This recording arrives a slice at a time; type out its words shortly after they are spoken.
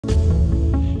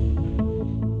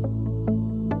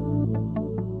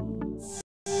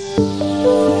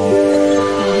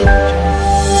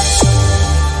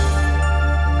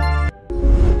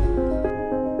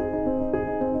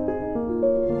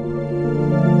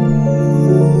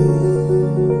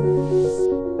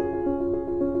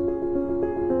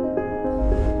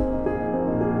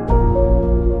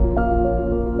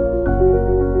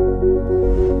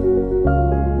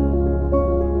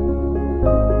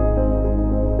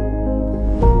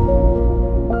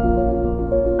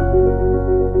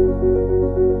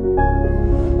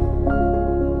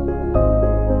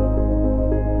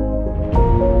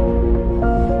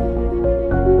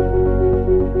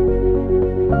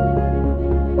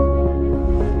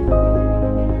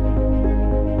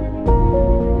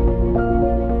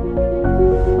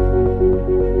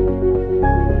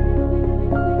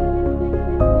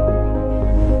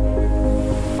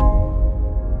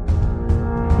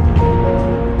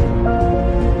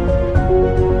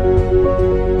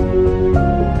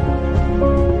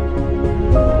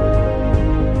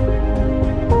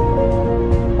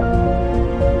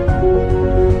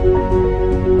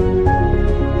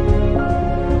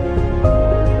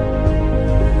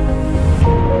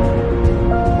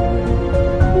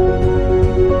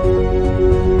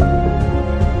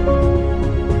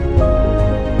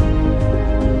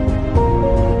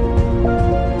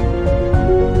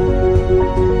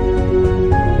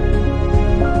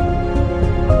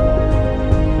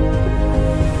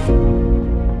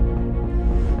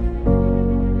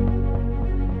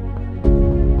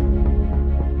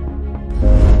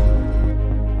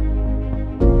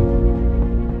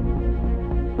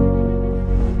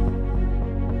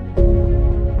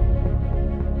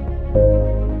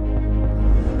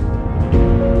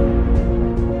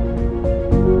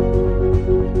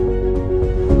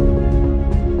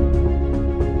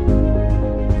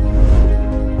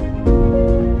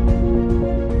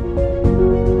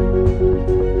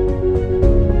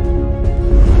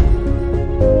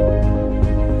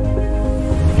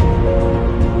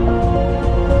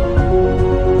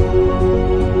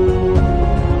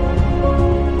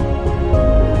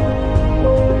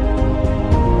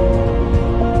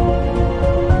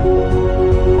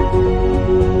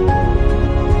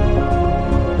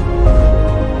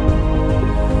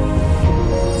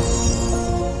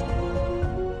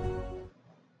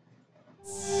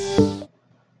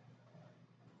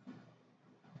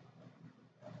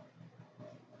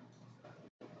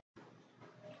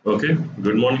Okay,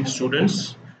 good morning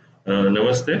students.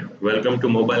 Namaste. Welcome to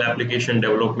Mobile Application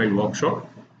Development Workshop.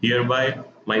 Hereby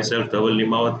myself Dhaval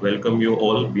Nimavat welcome you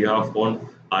all behalf on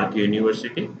RK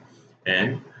University,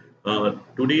 and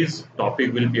today's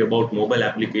topic will be about mobile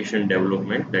application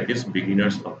development, that is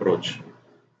beginner's approach.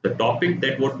 The topic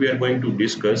that what we are going to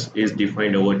discuss is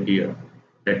defined over here.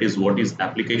 That is what is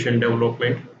application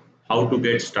development, how to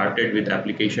get started with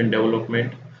application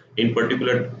development. In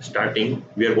particular, starting,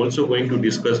 we are also going to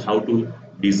discuss how to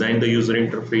design the user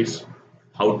interface,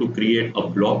 how to create a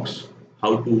blocks,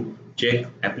 how to check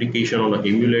application on the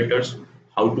emulators,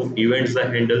 how to events the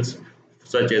handles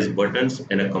such as buttons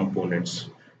and components.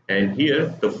 And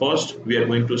here, the first we are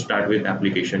going to start with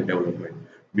application development.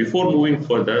 Before moving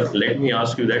further, let me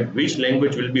ask you that which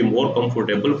language will be more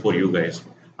comfortable for you guys?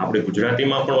 આપણે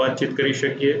ગુજરાતીમાં પણ વાતચીત કરી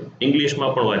શકીએ, ઇંગ્લિશમાં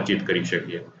પણ વાતચીત કરી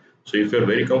શકીએ. So if you're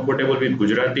very comfortable with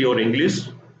Gujarati or English,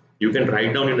 you can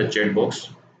write down in the chat box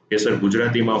કે સર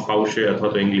ગુજરાતીમાં ફાવશે અથવા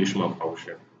તો ઇંગ્લિશમાં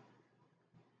ફાવશે.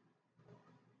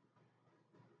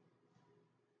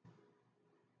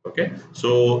 Okay, so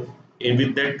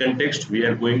with that context we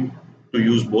are going to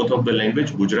use both of the language.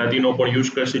 ગુજરાતીનો પણ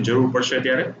use કરશે જરૂર પડશે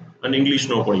ત્યારે અને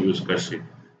ઇંગ્લિશનો પણ યુઝ કરશે.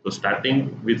 So starting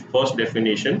with first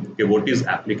definition, okay, what is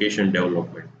application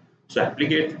development? So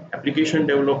application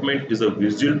development is a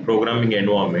visual programming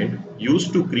environment used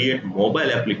to create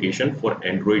mobile application for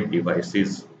Android devices.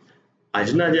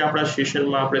 આજના જે આપણા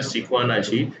સેશનમાં આપણે શીખવાના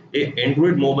છીએ એ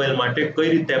એન્ડ્રોઇડ મોબાઈલ માટે કઈ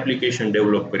રીતે એપ્લિકેશન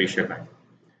ડેવલપ કરી શકાય.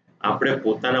 આપણે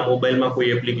પોતાના મોબાઈલમાં કોઈ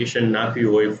એપ્લિકેશન નાખવી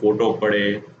હોય, ફોટો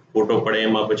પડે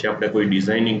એમાં પછી આપણે કોઈ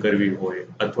ડિઝાઇનિંગ કરવી હોય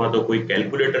અથવા તો કોઈ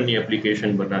કેલ્ક્યુલેટરની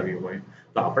એપ્લિકેશન બનાવવી હોય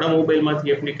તો આપણા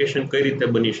મોબાઈલમાંથી એપ્લિકેશન કઈ રીતે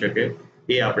બની શકે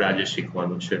એ આપણે આજે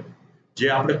શીખવાનું છે. જે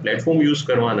આપણે પ્લેટફોર્મ યુઝ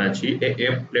કરવાના છીએ એ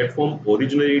app platform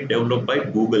originally develop by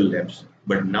Google labs,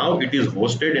 but now it is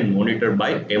hosted and મોનિટર્ડ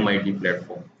by MIT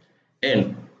platform. And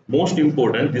most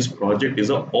important, this project is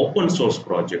an open source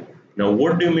project. Now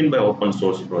what do you mean by open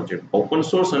source project? Open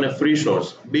source and a free source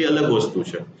બે અલગ વસ્તુ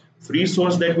છે. Free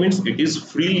source, that means it is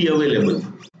freely available,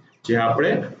 જે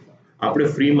આપણે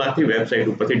ફ્રીમાંથી website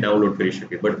ઉપરથી download કરી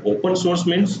શકીએ. But open source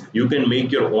means you can make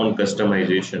your own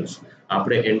કસ્ટમાઇઝેશન્સ.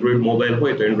 આપણે એન્ડ્રોઇડ મોબાઈલ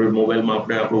હોય તો એન્ડ્રોઇડ મોબાઈલમાં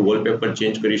આપણે આપણું વોલપેપર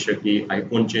ચેન્જ કરી શકીએ,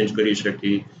 આઇકોન ચેન્જ કરી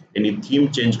શકીએ, એની થીમ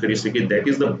ચેન્જ કરી શકીએ. That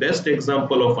is the best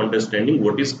example of understanding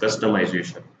what is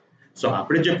customisation. સો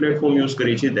આપણે જે પ્લેટફોર્મ યુઝ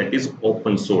કરીએ છીએ દેટ ઇઝ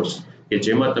ઓપન સોર્સ, કે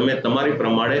જેમાં તમે તમારી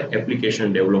પ્રમાણે એપ્લિકેશન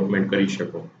ડેવલપમેન્ટ કરી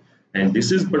શકો. And this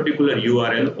is particular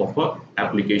URL of a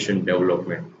application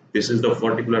development. This is the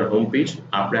particular home page.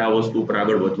 આપણે આ વસ્તુ પર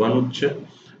આગળ વધવાનું જ છે.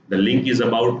 The link is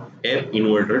about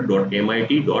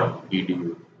appinverter.mit.edu.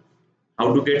 How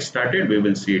to get started, we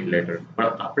will see it later. પણ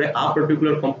આપણે આ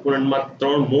particular componentમાં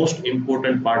ત્રણ most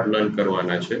important part learn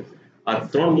કરવાના છે. આ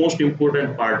ત્રણ most important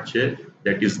part છે,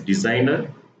 that is designer,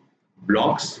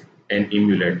 blocks and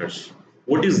emulators.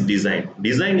 What is design?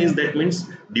 Design is, that means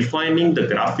defining the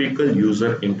graphical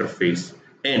user interface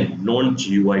and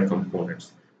non-GUI components.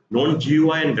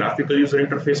 Non-GUI and graphical user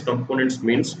interface components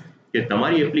means કે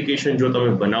તમારી application જો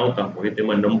તમે બનાવતા હોય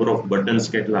તેમાં number of buttons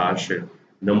કેટલા હશે,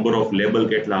 number of label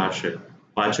કેટલા હશે,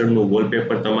 પાછળનું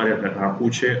વોલપેપર તમારે રાખવું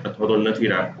છે અથવા તો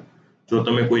નથી રાખવું, જો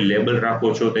તમે કોઈ લેબલ રાખો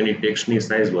છો તેની ટેક્સ્ટની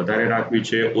સાઇઝ વધારે રાખવી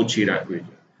છે, ઓછી રાખવી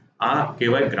છે. આ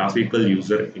કહેવાય graphical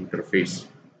user interface.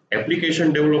 Application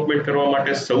development કરવા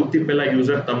માટે સૌથી પહેલા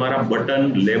યુઝર તમારા બટન,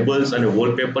 લેબલ્સ અને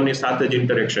વોલપેપરની સાથે જ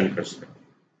ઇન્ટરેક્શન કરશે.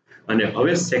 અને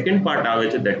હવે સેકન્ડ પાર્ટ આવે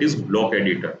છે, that is block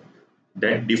editor,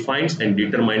 that defines and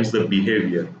determines the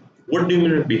behavior. What do you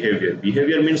mean behavior?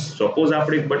 Behavior means suppose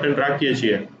આપણે એક બટન રાખીએ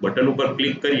છીએ, બટન ઉપર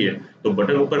ક્લિક કરીએ તો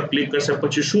બટન ઉપર ક્લિક કરશે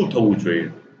પછી શું થવું જોઈએ,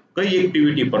 કઈ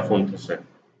એક્ટિવિટી પરફોર્મ થશે.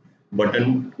 બટન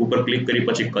ઉપર ક્લિક કરી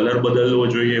પછી કલર બદલવો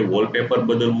જોઈએ, વોલપેપર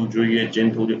બદલવું જોઈએ, ચેન્જ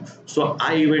થવું જોઈએ. સો આ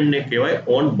ઇવેન્ટને કહેવાય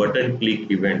ઓન બટન ક્લિક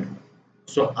ઇવેન્ટ.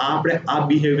 સો આપણે આ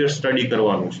બિહેવિયર સ્ટડી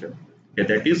કરવાનું છે, કે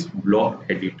ધેટ ઇઝ બ્લોક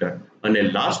એડિટર. અને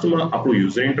લાસ્ટમાં આપણું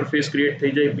યુઝર ઇન્ટરફેસ ક્રિએટ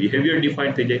થઈ જાય, બિહેવિયર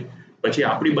ડિફાઇન થઈ જાય, પછી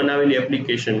આપણી બનાવેલી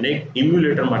એપ્લિકેશનને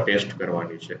ઇમ્યુલેટરમાં ટેસ્ટ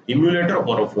કરવાની છે. Emulator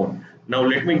or a phone. Now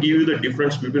let me give you the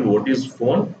difference between what is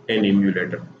phone and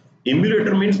emulator.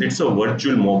 Emulator means it's a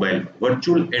virtual mobile,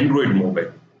 virtual Android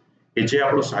mobile, કે જે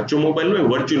આપણો સાચો મોબાઈલ હોય,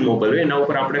 વર્ચ્યુઅલ મોબાઈલ હોય, એના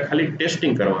ઉપર આપણે ખાલી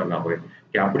ટેસ્ટિંગ કરવાના હોય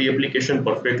કે આપણી એપ્લિકેશન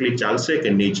પરફેક્ટલી ચાલશે કે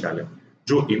નહીં ચાલે.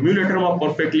 જો ઇમ્યુલેટરમાં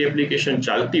પરફેક્ટલી એપ્લિકેશન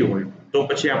ચાલતી હોય તો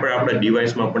પછી આપણે આપણા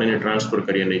ડિવાઇસમાં પણ એને ટ્રાન્સફર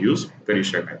કરી અને યુઝ કરી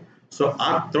શકાય. સો આ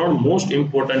ત્રણ most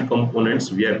important components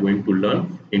we are going to learn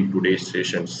in today's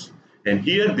sessions. And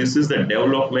here this is the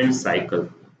development cycle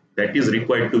that is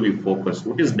required to be focused.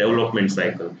 What is development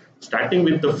cycle? Starting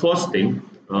with the first thing,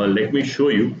 let me show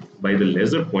you by the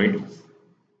laser point.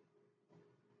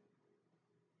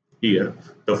 Here,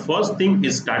 the first thing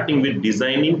is starting with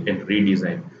designing and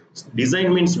redesign. Design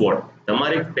means what?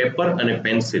 તમારે એક paper અને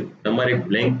pencil, તમારે એક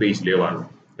blank page લેવાનું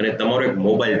અને તમારો એક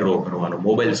mobile draw કરવાનો,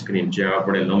 મોબાઈલ સ્ક્રીન જે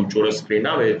આપણે લંબચોરસ સ્ક્રીન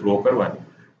આવે એ ડ્રો કરવાની.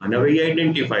 અને હવે એ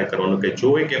આઈડેન્ટિફાય કરવાનું કે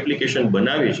જો એક એપ્લિકેશન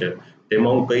બનાવી છે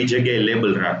તેમાં હું કઈ જગ્યાએ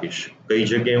લેબલ રાખીશ, કઈ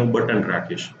જગ્યાએ હું બટન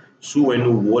રાખીશ, શું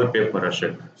એનું વોલપેપર હશે.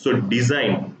 સો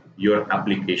ડિઝાઇન યોર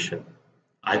એપ્લિકેશન.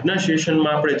 આજના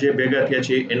સેશનમાં આપણે જે ભેગા થયા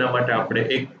છીએ એના માટે આપણે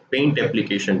એક પેઇન્ટ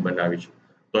એપ્લિકેશન બનાવી છે.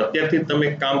 તો અત્યારથી તમે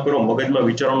એક કામ કરો, મગજમાં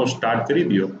વિચારવાનું સ્ટાર્ટ કરી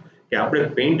દો કે આપણે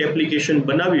પેઇન્ટ એપ્લિકેશન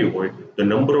બનાવવી હોય તો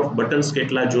નંબર ઓફ બટન્સ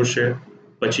કેટલા જોશે,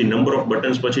 પછી નંબર ઓફ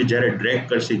બટન્સ પછી જ્યારે ડ્રેગ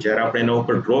કરશે, જ્યારે આપણે એના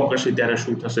ઉપર ડ્રો કરશે ત્યારે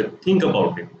શું થશે, થિંક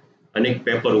અબાઉટ ઇટ. અને એક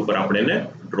પેપર ઉપર આપણે એને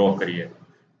ડ્રો કરીએ.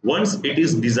 વન્સ ઇટ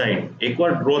ઇઝ ડિઝાઇન,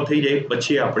 એકવાર ડ્રો થઈ જાય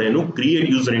પછી આપણે એનું ક્રિએટ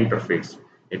યુઝર ઇન્ટરફેસ,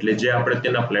 એટલે જે આપણે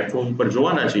તેના પ્લેટફોર્મ ઉપર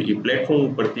જોવાના છે એ પ્લેટફોર્મ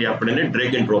ઉપરથી આપણે એને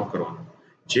ડ્રેગ એન્ડ ડ્રોપ કરવાનું.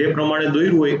 જે પ્રમાણે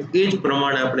દોર્યું હોય એ જ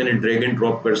પ્રમાણે આપણે એને drag and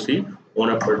drop Karshi on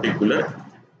a particular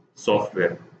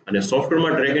software. અને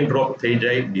સોફ્ટવેરમાં ડ્રેગ એન્ડ ડ્રોપ થઈ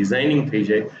જાય, ડિઝાઇનિંગ થઈ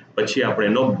જાય પછી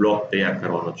આપણે એનો બ્લોક તૈયાર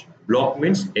કરવાનો છે. બ્લોક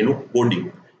મીન્સ એનું કોડિંગ,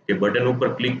 કે બટન ઉપર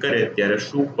ક્લિક કરે ત્યારે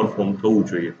શું પરફોર્મ થવું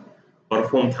જોઈએ,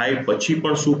 પરફોર્મ થાય પછી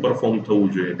પણ શું પરફોર્મ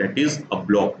થવું જોઈએ, દેટ ઇઝ અ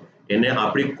બ્લોક. એને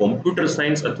આપણી કોમ્પ્યુટર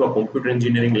સાયન્સ અથવા કોમ્પ્યુટર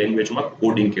એન્જિનિયરિંગ લેંગ્વેજમાં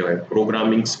કોડિંગ કહેવાય,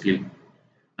 પ્રોગ્રામિંગ સ્કિલ.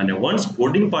 અને once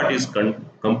coding part is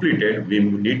completed we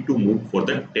need to move for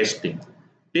the testing.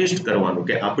 Test કરવાનું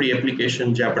કે આપણી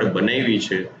એપ્લિકેશન જે આપણે બનાવી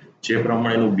છે, જે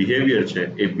પ્રમાણેનું બિહેવિયર છે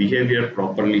એ બિહેવિયર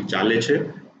પ્રોપરલી ચાલે છે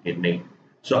કે નહીં.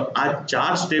 સો આ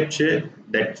 4 સ્ટેપ છે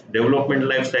that development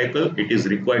life cycle it is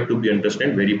required to be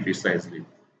understand very precisely.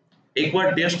 એકવાર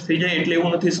ટેસ્ટ થઈ જાય એટલે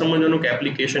એવું નથી સમજવાનું કે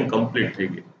એપ્લિકેશન કમ્પ્લીટ થઈ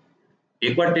ગઈ.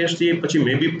 એકવાર ટેસ્ટ થઈ પછી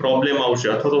મે બી પ્રોબ્લેમ આવશે,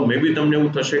 અથવા તો મે બી તમને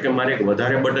એવું થશે કે મારે એક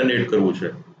વધારે બટન એડ કરવું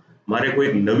છે, મારે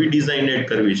કોઈ નવી ડિઝાઇન એડ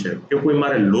કરવી છે, કે કોઈ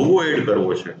મારે લોગો એડ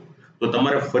કરવો છે, તો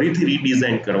તમારે ફરીથી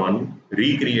રીડિઝાઇન કરવાનું,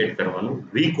 રીક્રિએટ કરવાનું,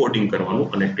 રીકોડિંગ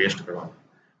કરવાનું અને ટેસ્ટ કરવાનું.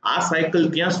 આ સાયકલ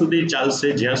ત્યાં સુધી ચાલશે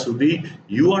જ્યાં સુધી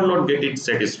you are not get it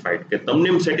satisfied, કે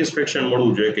તમને એમ સેટિસ્ફેક્શન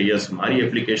મળવું જોઈએ કે યસ મારી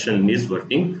application is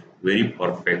working very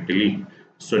perfectly.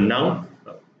 So now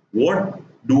what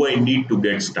do I need to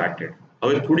gate started.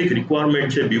 હવે થોડીક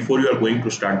રિક્વાયરમેન્ટ છે before you are going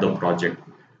to start the project.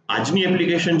 આજની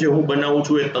એપ્લિકેશન જે હું બનાવું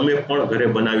છું એ તમે પણ ઘરે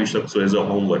બનાવી શકશો એઝ અ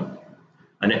હોમવર્ક.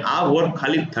 અને આ વર્ક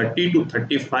ખાલી 30 to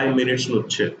 35 મિનિટ્સનું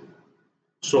જ છે.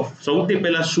 સો સૌથી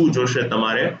પહેલા શું જોશે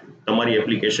તમારે તમારી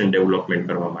એપ્લિકેશન ડેવલપમેન્ટ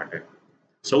કરવા માટે?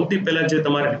 સૌથી પહેલા જે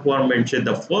તમારી રિક્વાયરમેન્ટ છે,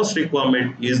 the first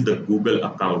requirement is the Google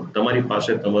account. તમારી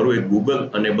પાસે તમારું એક ગૂગલ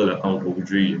અનેબલ અકાઉન્ટ હોવું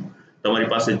જોઈએ. તમારી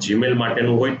પાસે જીમેલ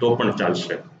માટેનું હોય તો પણ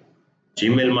ચાલશે,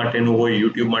 જીમેલ માટેનું હોય,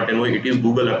 યુટ્યુબ માટેનું હોય, it is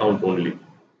Google account only,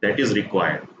 that is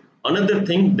required. Another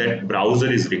thing, that browser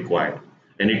is required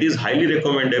and it is highly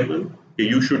recommendable that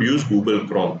you should use Google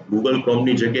Chrome. Google Chrome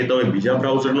ની જગ્યાએ તમે બીજા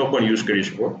બ્રાઉઝરનો પણ યુઝ કરી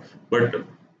શકો, બટ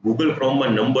Google Chrome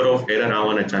માં number of error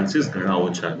આવવાના chances ઘણા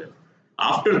ઓછા છે.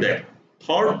 After that,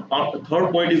 third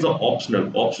point is optional.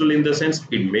 Optional in the sense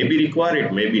it may be required,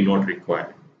 it may be not required.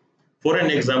 Four an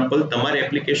example, તમારી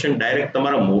એપ્લિકેશન ડાયરેક્ટ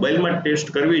તમારા મોબાઈલમાં test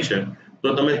કરવી છે તો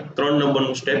તમે 3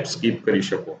 નંબરનું સ્ટેપ સ્કીપ કરી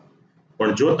શકો.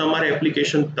 પણ જો તમારે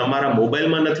એપ્લિકેશન તમારા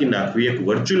મોબાઈલમાં નથી નાખવી, એક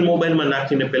વર્ચ્યુઅલ મોબાઈલમાં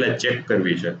નાખીને પહેલા ચેક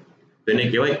કરવી છે, તેને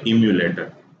કહેવાય ઇમ્યુલેટર.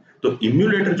 તો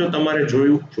ઇમ્યુલેટર જો તમારે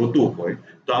જોતું હોય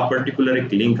તો આ પર્ટિક્યુલર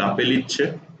એક લિંક આપેલી જ છે.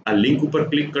 આ લિંક ઉપર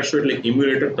ક્લિક કરશો એટલે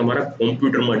ઇમ્યુલેટર તમારા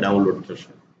કોમ્પ્યુટરમાં ડાઉનલોડ થશે.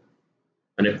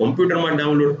 અને કોમ્પ્યુટરમાં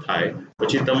ડાઉનલોડ થાય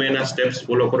પછી તમે એના સ્ટેપ્સ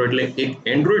ફોલો કરો એટલે એક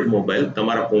એન્ડ્રોઈડ મોબાઈલ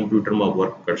તમારા કોમ્પ્યુટરમાં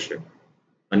વર્ક કરશે.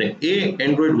 અને એ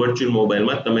એન્ડ્રોઈડ વર્ચ્યુઅલ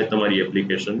મોબાઈલમાં તમે તમારી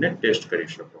એપ્લિકેશનને ટેસ્ટ કરી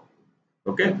શકો.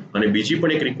 ઓકે. અને બીજી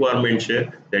પણ એક રિક્વાયરમેન્ટ છે,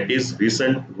 that is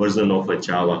recent version of a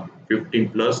Java, 15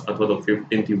 plus અથવા તો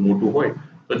 15 થી મોટું હોય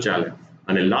તો ચાલે.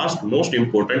 અને last most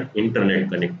important, internet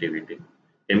connectivity.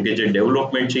 કેમ કે જે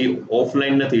ડેવલપમેન્ટ છે એ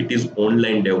ઓફલાઈન નથી, ઇટ ઇઝ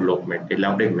ઓનલાઈન ડેવલપમેન્ટ, એટલે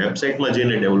આપણે એક વેબસાઇટમાં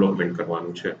જઈને ડેવલપમેન્ટ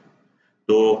કરવાનું છે.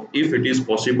 તો if it is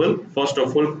possible, first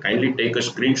of all kindly take a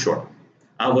screenshot.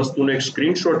 આ વસ્તુનો એક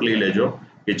સ્ક્રીનશોટ લઈ લેજો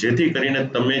કે જેથી કરીને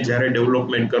તમે જ્યારે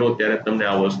ડેવલપમેન્ટ કરો ત્યારે તમને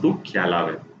આ વસ્તુ ખ્યાલ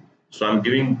આવે. સો આઈ am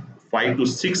giving 5 to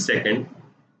 6 seconds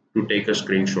to take a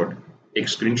screenshot. એક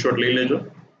સ્ક્રીનશોટ લઈ લેજો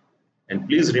and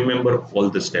please remember all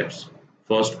the steps.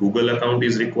 First, Google account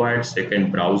is required.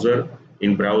 Second, browser.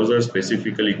 In browser,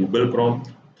 specifically Google Chrome.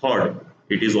 Third,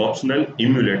 it is optional,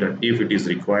 emulator if it is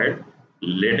required.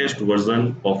 Latest version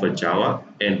of a Java,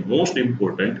 and most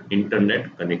important, internet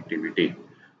connectivity.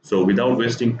 So without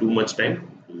wasting too much time,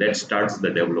 let's start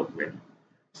the development.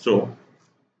 So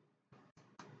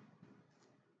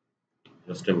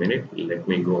just a minute, let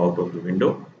me go out of the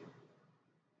window.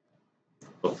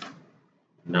 Okay.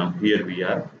 Now here we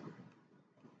are.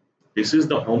 This is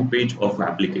the home page of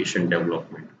application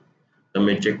development.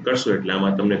 તમે check કરશો એટલે આમાં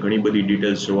તમને ઘણી બધી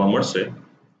details જોવા મળશે.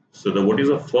 So what is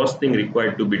the first thing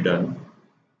required to be done?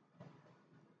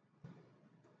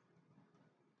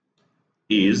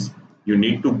 is you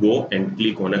need to go and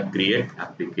click on a create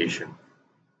application.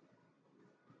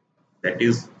 That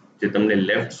is જે તમને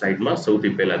લેફ્ટ સાઈડમાં સૌથી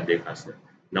પહેલા દેખાશે.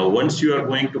 Now once you are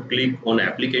going to click on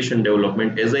application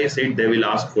development, as I said, they will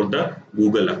ask for the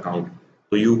Google account.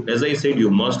 So you, as I said, you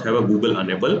must have a Google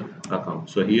enable account.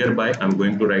 So hereby I'm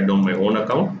going to write down my own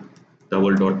account,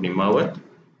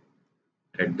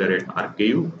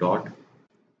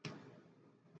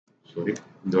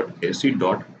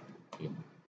 dhaval.nimavat@rku.ac.in.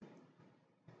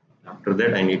 After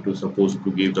that I need to suppose to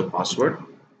give the password.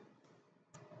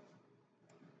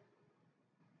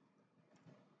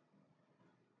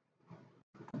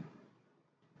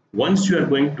 Once you are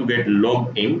going to get logged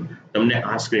in, તમને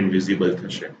આ screen visible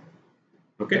થશે.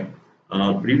 Okay,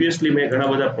 previously મેં ઘણા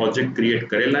બધા project create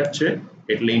કરેલા જ છે,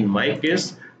 એટલે ઇન માય કેસ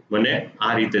મને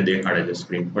આ રીતે દેખાડે છે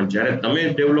સ્ક્રીન. પણ જ્યારે તમે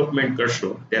ડેવલપમેન્ટ કરશો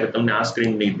ત્યારે તમને આ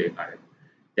સ્ક્રીન નહીં દેખાડે,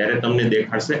 ત્યારે તમને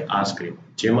દેખાડશે આ સ્ક્રીન,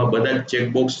 જેમાં બધા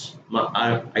ચેકબોક્સમાં આ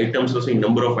આઇટમ્સ હશે,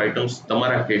 નંબર ઓફ આઇટમ્સ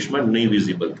તમારા કેસમાં નહીં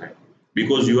વિઝિબલ થાય,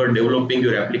 because you are developing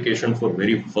your application for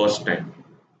very first time.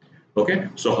 Okay,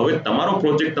 સો હવે તમારો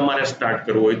પ્રોજેક્ટ તમારે સ્ટાર્ટ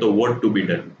કરવો હોય તો વોટ ટુ બી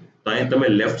ડન. તો અહીં તમે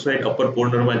લેફ્ટ સાઈડ અપર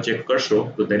કોર્નરમાં ચેક કરશો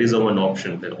તો there is a one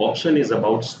option. That option is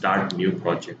about start new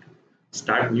project.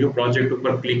 Start new project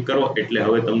ઉપર ક્લિક કરો એટલે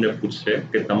હવે તમને પૂછશે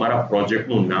કે તમારા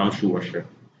પ્રોજેક્ટનું નામ શું હશે.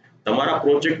 તમારા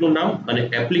પ્રોજેક્ટનું નામ અને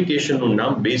એપ્લિકેશનનું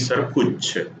નામ બે સરખું જ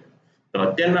છે. તો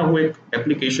અત્યારના હું એક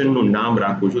એપ્લિકેશનનું નામ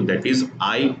રાખું છું, that is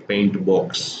I Paint Box.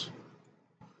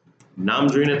 નામ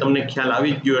જોઈને તમને ખ્યાલ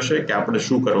આવી જ ગયો હશે કે આપણે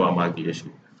શું કરવા માંગીએ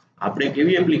છીએ. આપણે એક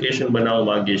એવી એપ્લિકેશન બનાવવા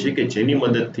માંગીએ છીએ કે જેની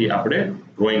મદદથી આપણે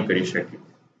ડ્રોઈંગ કરી શકીએ.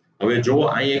 હવે જો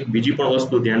અહીં એક બીજી પણ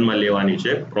વસ્તુ ધ્યાનમાં લેવાની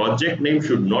છે, project name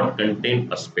should not content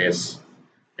a space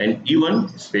and even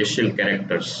special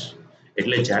characters.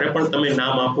 એટલે જ્યારે પણ તમે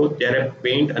નામ આપો ત્યારે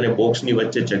પેઇન્ટ અને બોક્સની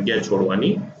વચ્ચે જગ્યા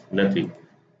છોડવાની નથી.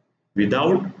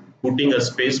 Without putting a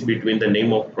space between the name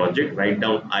of project, write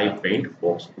down I Paint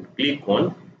Box. Click on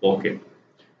okay.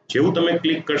 જેવું તમે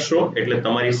ક્લિક કરશો એટલે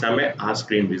તમારી સામે આ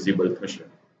સ્ક્રીન વિઝિબલ થશે.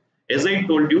 As I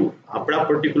told you, આપણા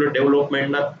પર્ટિક્યુલર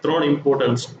ડેવલપમેન્ટના ત્રણ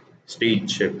ઇમ્પોર્ટન્ટ સ્ટેજ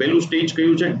છે. પહેલું સ્ટેજ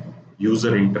કયું છે?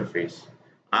 User interface.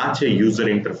 આ છે યુઝર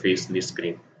ઇન્ટરફેસની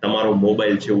સ્ક્રીન, તમારો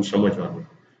મોબાઈલ છે એવું સમજવાનું.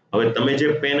 હવે તમે જે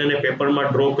પેન અને પેપરમાં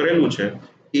ડ્રો કરેલું છે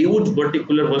એવું જ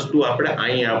પર્ટિક્યુલર વસ્તુ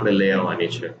આપણે લઈ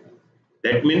આવવાની છે.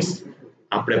 ધેટ મીન્સ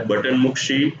આપણે બટન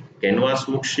મૂકશી, કેનવાસ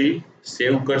મૂકશી,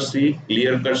 સેવ કરશી,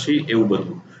 ક્લિયર કરશી, એવું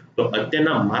બધું. તો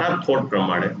અત્યારના મારા થોટ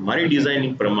પ્રમાણે, મારી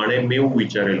ડિઝાઇનિંગ પ્રમાણે મેં એવું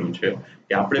વિચારેલું છે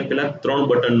કે આપણે પહેલા ત્રણ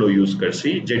બટનનો યુઝ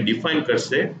કરશી, જે ડિફાઇન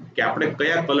કરશે કે આપણે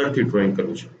કયા કલરથી ડ્રોઈંગ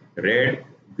કરવું છે, રેડ,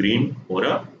 ગ્રીન ઓર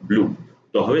બ્લુ.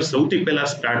 તો હવે સૌથી પહેલા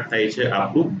સ્ટાર્ટ થાય છે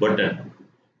આપણું button.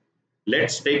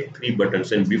 Let's take 3 buttons,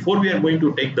 and before we are going to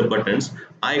take the buttons,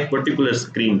 આ એક પર્ટિક્યુલર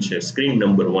સ્ક્રીન છે, સ્ક્રીન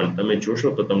નંબર 1. તમે જોશો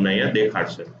તો તમને અહીંયા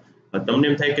દેખાડશે. તમને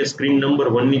એમ થાય કે સ્ક્રીન નંબર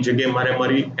 1 ની જગ્યાએ મારે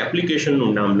મારી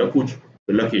એપ્લિકેશનનું નામ લખવું છે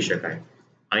તો લખી શકાય.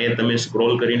 અહીંયા તમે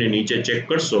સ્ક્રોલ કરીને નીચે ચેક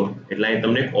કરશો એટલે અહીં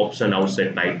તમને એક ઓપ્શન આવશે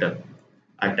ટાઇટલ.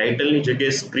 આ ટાઇટલની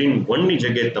જગ્યાએ સ્ક્રીન 1 ની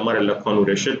જગ્યાએ તમારે લખવાનું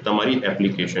રહેશે તમારી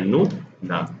એપ્લિકેશનનું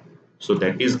નામ. So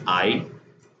that is I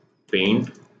Paint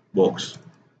Box.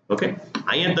 Okay,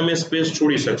 અહીંયા તમે સ્પેસ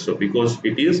છોડી શકશો because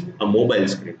it is a mobile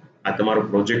screen. આ તમારું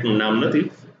પ્રોજેક્ટનું નામ નથી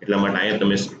એટલા માટે અહીંયા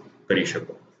તમે કરી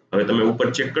શકો. હવે તમે ઉપર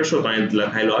ચેક કરશો તો અહીંયા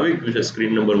લખાયેલું આવી ગયું છે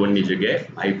સ્ક્રીન નંબર 1 ની જગ્યાએ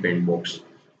I Paint Box.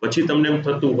 પછી તમને એમ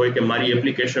થતું હોય કે મારી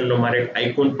એપ્લિકેશનનો મારે એક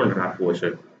આઇકોન પણ રાખવો છે.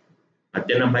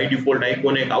 અત્યારના બાય ડિફોલ્ટ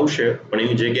આઇકોન એક આવશે, પણ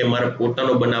એની જગ્યાએ મારે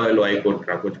પોતાનો બનાવેલો આઇકોન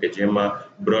રાખવો છે કે જેમાં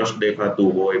બ્રશ દેખાતું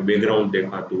હોય, બેકગ્રાઉન્ડ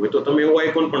દેખાતું હોય, તો તમે એવો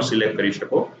આઇકોન પણ સિલેક્ટ કરી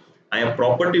શકો. અહીંયા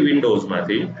property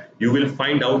વિન્ડોઝમાંથી you will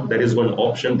find out there is one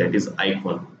option that is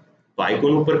icon. તો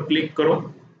આઇકોન ઉપર ક્લિક કરો,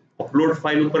 અપલોડ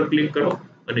ફાઇલ ઉપર ક્લિક કરો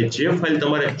અને જે ફાઇલ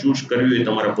તમારે ચૂઝ કરવી હોય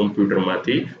તમારા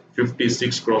કોમ્પ્યુટરમાંથી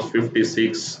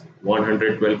 56x56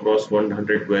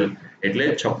 112x112 એટલે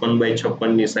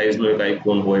 56x56 ની સાઈઝનો એક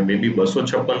આઇકોન હોય, મે બી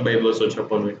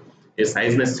 256x256 હોય. એ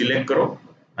સાઈઝને સિલેક્ટ કરો,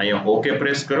 અહીંયા ઓકે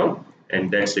પ્રેસ કરો એન્ડ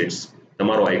ધેટ્સ ઇટ.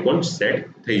 તમારો આઇકોન સેટ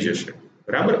થઈ જશે.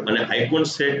 બરાબર. અને આઇકોન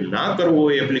સેટ ના કરવો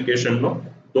હોય એપ્લિકેશનનો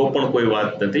તો પણ કોઈ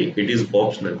વાત નથી, ઇટ ઇઝ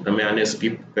ઓપ્શનલ, તમે આને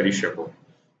સ્કીપ કરી શકો.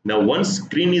 નાઉ વન્સ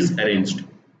સ્ક્રીન ઇઝ અરેન્જ્ડ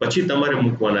પછી તમારે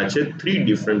મૂકવાના છે 3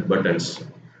 ડિફરન્ટ બટન્સ.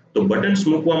 તો બટન્સ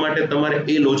મૂકવા માટે તમારે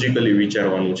એ લોજિકલી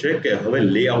વિચારવાનું છે કે હવે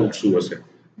લેઆઉટ શું હશે.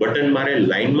 બટન મારે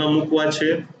લાઇનમાં મૂકવા છે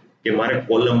કે મારે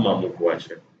કોલમમાં મૂકવા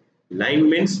છે. Line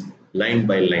means line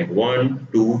by line 1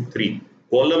 2 3.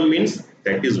 Column means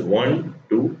that is 1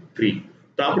 2 3.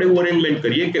 તો આપણે એવું અરેન્જમેન્ટ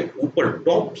કરીએ કે ઉપર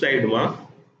ટોપ સાઈડમાં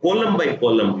કોલમ બાય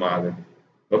કોલમમાં આવે.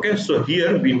 Okay, so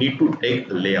here we need to take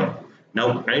a layout. Now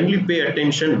kindly pay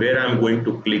attention where I am going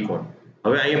to click on.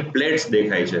 હવે અહીંયા પ્લેટ્સ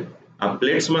દેખાય છે. આ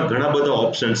પ્લેટ્સમાં ઘણા બધા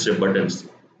ઓપ્શન્સ છે બટન્સ.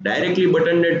 ડાયરેક્ટલી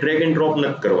બટનને ડ્રેગ એન્ડ ડ્રોપ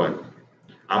નથી કરવાનું.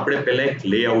 આપણે પહેલા એક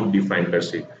લેઆઉટ ડિફાઇન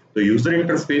કરશી. તો યુઝર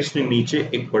ઇન્ટરફેસની નીચે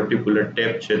એક પર્ટિક્યુલર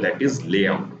ટેબ છે ધેટ ઇઝ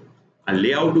લેઆઉટ. આ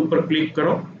લેઆઉટ ઉપર ક્લિક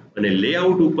કરો અને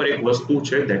લેઆઉટ ઉપર એક વસ્તુ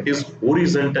છે that is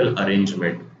horizontal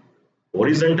arrangement.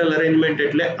 Horizontal arrangement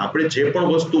એટલે આપણે જે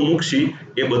પણ વસ્તુ મૂકશી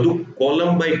એ બધું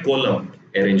કોલમ બાય કોલમ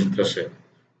અરેન્જ થશે.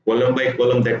 Column by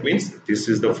column, that means this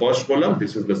is the first column,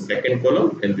 this is the second column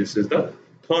and this is the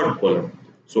third column.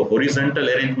 So horizontal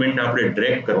arrangement આપણે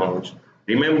drag કરવાનું છે.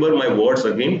 Remember my words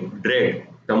again, drag.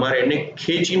 તમારે એને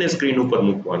ખેંચીને screen ઉપર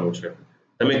મૂકવાનું છે.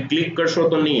 તમે ક્લિક કરશો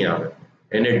તો નહીં આવે.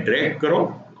 એને drag કરો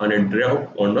અને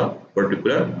drag on a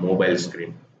particular mobile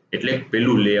screen. એટલે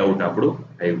પેલું લેઆઉટ આપણું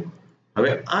આવ્યું.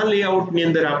 હવે આ લેઆઉટની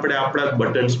અંદર આપણે આપણા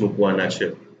બટન્સ મૂકવાના છે.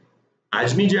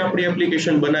 આજની જે આપણી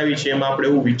એપ્લિકેશન બનાવી છે એમાં આપણે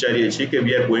એવું વિચારીએ છીએ કે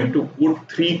we are going to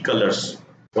put 3 colors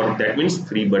or that means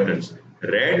 3 buttons,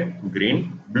 red, green,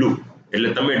 blue. એટલે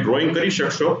તમે ડ્રોઈંગ કરી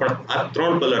શકશો પણ આ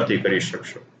 3 કલરથી કરી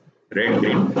શકશો, red,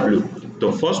 green, blue.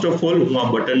 તો ફર્સ્ટ ઓફ ઓલ હું આ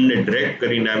બટનને ડ્રેગ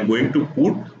કરીને I am going to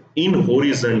put in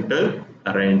horizontal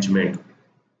arrangement.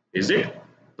 Is it?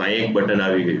 તો આ એક બટન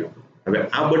આવી ગયું. હવે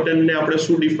આ બટનને આપણે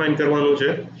શું ડિફાઇન કરવાનું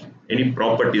છે? એની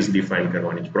પ્રોપર્ટીઝ ડિફાઇન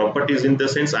કરવાની છે. પ્રોપર્ટીઝ ઇન ધ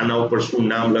સેન્સ આના ઉપર શું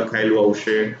નામ લખાયેલું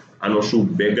આવશે, આનો શું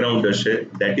બેકગ્રાઉન્ડ હશે,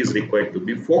 that is required to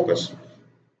B focus.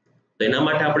 તો એના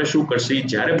માટે આપણે શું કરશી,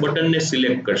 જ્યારે બટનને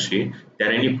સિલેક્ટ કરશી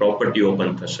ત્યારે એની પ્રોપર્ટી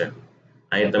ઓપન થશે.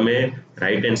 અહીં તમે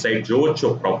રાઈટ હેન્ડ સાઈડ જોવો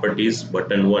છો પ્રોપર્ટીઝ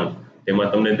બટન 1,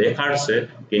 તેમાં તમને દેખાડશે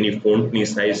કે એની ફોન્ટની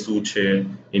સાઇઝ શું છે,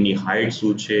 એની હાઇટ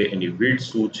શું છે, એની વિડ્થ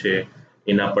શું છે,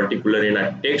 એના પર્ટિક્યુલર એના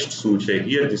ટેક્સ્ટ શું છે.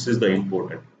 Here this is the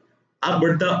important. આ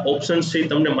બધા ઓપ્શન્સ છે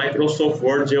તમને માઇક્રોસોફ્ટ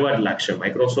વર્ડ જેવા જ લાગશે.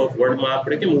 માઇક્રોસોફ્ટ વર્ડમાં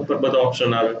આપણે કેમ ઉપર બધા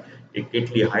ઓપ્શન આવે કે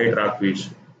કેટલી હાઇટ રાખવી છે,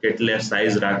 કેટલે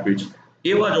સાઇઝ રાખવી છે,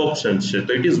 એવા જ ઓપ્શન્સ છે.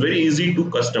 તો it is very easy to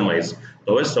customise. તો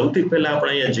હવે સૌથી પહેલા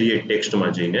આપણે અહીંયા જઈએ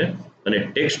ટેક્સ્ટમાં જઈને અને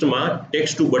ટેક્સ્ટમાં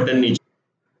ટેક્સ્ટ ટુ બટનની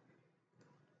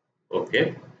ઓકે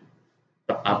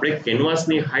તો આપણે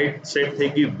કેનવાસની હાઇટ સેટ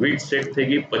થઈ ગઈ, વિડ્થ સેટ થઈ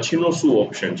ગઈ. પછીનો શું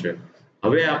ઓપ્શન છે?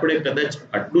 હવે આપણે કદાચ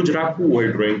આટલું જ રાખવું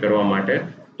હોય ડ્રોઈંગ કરવા માટે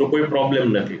તો કોઈ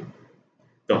પ્રોબ્લેમ નથી.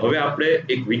 તો હવે આપણે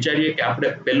એક વિચારીએ કે આપણે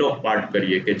પહેલો પાર્ટ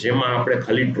કરીએ કે જેમાં આપણે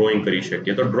ખાલી ડ્રોઈંગ કરી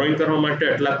શકીએ. તો ડ્રોઈંગ કરવા માટે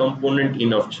આટલા કમ્પોનન્ટ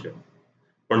ઇનફ છે.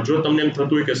 પણ જો તમને એમ થતું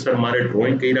હોય કે સર મારે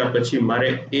ડ્રોઈંગ કર્યા પછી મારે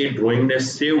એ ડ્રોઈંગને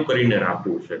સેવ કરીને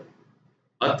રાખવું છે,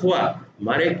 અથવા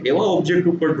મારે એવા ઓબ્જેક્ટ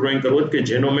ઉપર ડ્રોઈંગ કરવો કે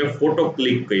જેનો મેં ફોટો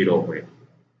ક્લિક કર્યો હોય.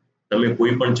 તમે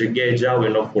કોઈ પણ જગ્યાએ જાઓ,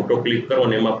 એનો ફોટો ક્લિક કરો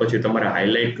અને એમાં પછી તમારે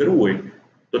હાઇલાઇટ કરવું હોય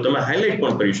તો તમે હાઇલાઇટ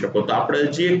પણ કરી શકો. તો આપણે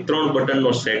હજી એક 3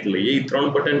 બટનનો સેટ લઈએ. એ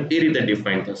 3 બટન એ રીતે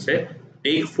ડિફાઇન થશે: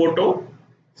 ટેક ફોટો,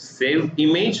 સેવ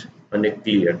ઇમેજ અને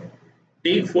ક્લિયર.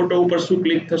 ટેક ફોટો ઉપર શું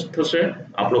ક્લિક થશે?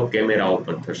 આપણો કેમેરા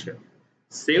ઓપન થશે.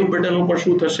 સેવ બટન ઉપર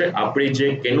શું થશે? આપણી જે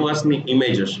કેનવાસની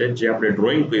ઇમેજ હશે, જે આપણે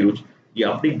ડ્રોઈંગ કર્યું છે, એ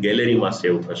આપણી ગેલેરીમાં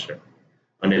સેવ થશે.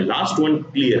 અને લાસ્ટ વન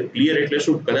ક્લિયર. ક્લિયર એટલે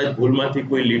શું? કદાચ ભૂલમાંથી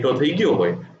કોઈ લીટો થઈ ગયો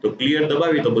હોય તો ક્લિયર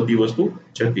દબાવી તો બધી વસ્તુ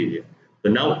જતી રહે.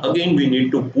 તો નાઉ again we need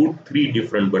to put 3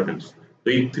 different buttons.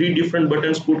 તો એ 3 ડિફરન્ટ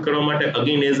બટન્સ પુટ કરવા માટે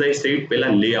અગેન એઝ આઈ સેડ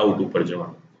પહેલા લેઆઉટ ઉપર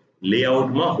જવાનું.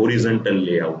 લેઆઉટમાં હોરિઝોન્ટલ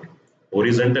લેઆઉટ.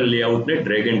 હોરિઝોન્ટલ લેઆઉટને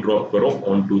ડ્રેગ એન્ડ ડ્રોપ કરો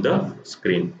on to the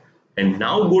screen and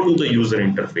now go to the user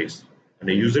interface.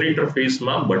 અને યુઝર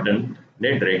ઇન્ટરફેસમાં બટનને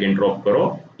ડ્રેગ એન્ડ ડ્રોપ કરો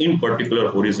ઇન પર્ટિક્યુલર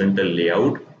હોરિઝોન્ટલ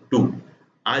લેઆઉટ 2.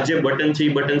 આ જે બટન છે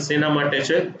એ બટન શેના માટે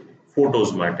છે?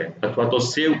 ફોટોઝ માટે, અથવા તો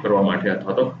સેવ કરવા માટે,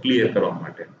 અથવા તો ક્લિયર કરવા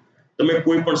માટે. તમે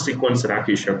કોઈ પણ સિક્વન્સ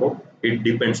રાખી શકો. ઇટ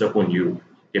ડિપેન્ડ્સ અપોન યુ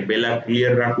કે પહેલા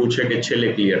ક્લિયર રાખવું છે કે છેલ્લે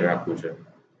ક્લિયર રાખવું છે,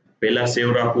 પહેલા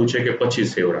સેવ રાખવું છે કે પછી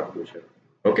સેવ રાખવું છે.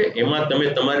 ઓકે, એમાં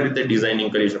તમે તમારી રીતે ડિઝાઇનિંગ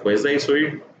કરી શકો. As I so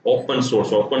it open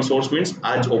source. Open source means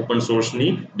આ જ ઓપન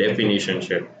સોર્સની ડેફિનેશન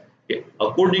છે કે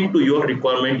according to your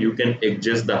requirement you can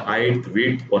adjust the height,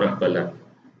 width or a colour.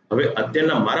 હવે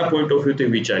અત્યારના મારા પોઈન્ટ ઓફ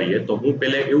વ્યૂથી વિચારીએ તો હું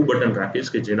પહેલા એવું બટન રાખીશ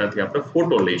કે જેનાથી આપણે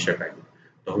ફોટો લઈ શકાય.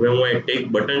 તો હવે હું એક ટેક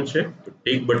બટન છે, તો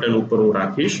ટેક બટન ઉપર હું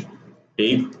રાખીશ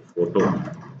tech photo.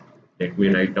 Let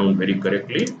me write down very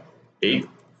correctly, tech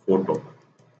photo.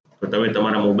 તો તમે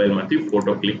તમારા મોબાઈલમાંથી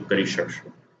ફોટો ક્લિક કરી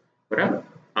શકશો. બરાબર.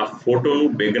 આ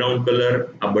ફોટોનું બેકગ્રાઉન્ડ કલર,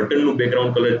 આ બટનનું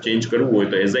બેકગ્રાઉન્ડ કલર ચેન્જ કરવું હોય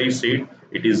તો as I said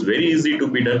it is very easy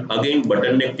to B done. Again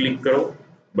બટનને ક્લિક કરો,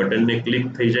 બટનને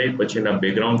ક્લિક થઈ જાય પછી એના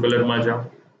બેકગ્રાઉન્ડ કલરમાં જાઓ,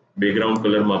 બેકગ્રાઉન્ડ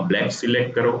કલરમાં બ્લેક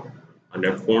સિલેક્ટ કરો અને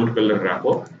ફોન્ટ કલર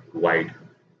રાખો વ્હાઇટ.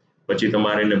 પછી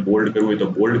તમારે એને બોલ્ડ કરવું હોય તો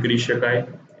બોલ્ડ કરી શકાય,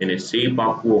 એને શેપ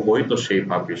આપવો હોય તો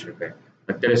શેપ આપી શકાય.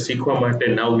 અત્યારે શીખવા માટે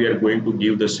નાઉ we are going to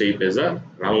give the shape as a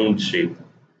round shape.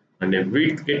 અને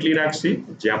વિડ્થ કેટલી રાખશી?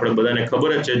 જે આપણે બધાને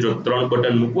ખબર જ છે, જો 3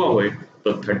 બટન મૂકવા હોય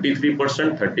તો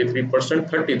 33%, 33%,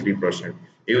 33%.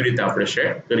 એવી રીતે આપણે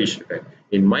સેટ કરી શકાય.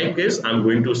 In my case I am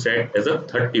going to set as a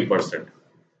 30%.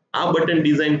 આ બટન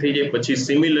ડિઝાઇન થઈ જાય પછી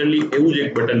સિમિલરલી એવું જ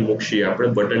એક બટન મૂકશી આપણે.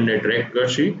 બટનને ડ્રેગ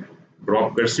કરશી, ડ્રોપ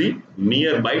કરશી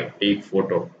નિયર બાય ટેક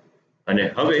ફોટો. અને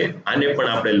હવે આને પણ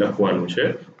આપણે લખવાનું છે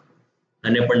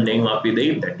આને પણ નેમ આપી દઈ,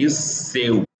 that is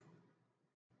save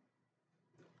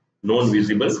non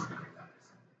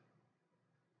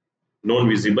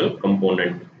visible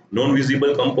component. Non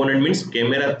visible component means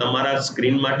camera તમારા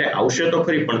સ્ક્રીન માટે આવશે તો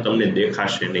ખરી પણ તમને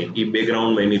દેખાશે નહીં, એ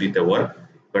બેકગ્રાઉન્ડમાં એની રીતે વર્ક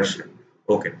કરશે.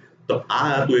 ઓકે, તો આ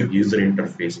હતું એક યુઝર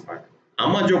ઇન્ટરફેસ પાર્ટ.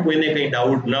 આમાં જો કોઈને કંઈ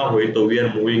ડાઉટ ના હોય તો we are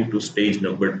moving two stage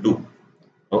number 2.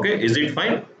 Okay, is it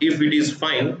fine? If it is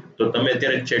fine તો તમે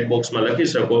અત્યારે ચેટ બોક્સમાં લખી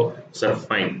શકો સર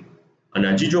ફાઇન. અને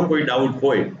હજી જો કોઈ ડાઉટ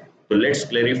હોય તો let's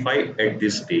clarify at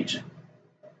this stage.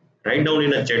 Write down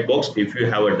in a chat box if you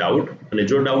have a doubt, અને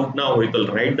જો ડાઉટ ના હોય તો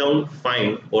write down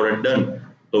fine or a done,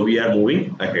 so we are moving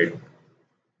ahead.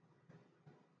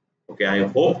 Okay, I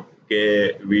hope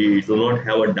we do not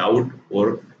have a doubt or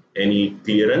any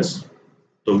clearance,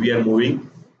 so we are moving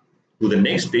to the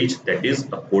next stage, that is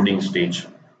a coding stage.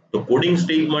 તો coding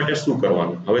stage માટે શું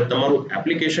કરવાનું? હવે તમારું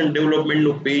application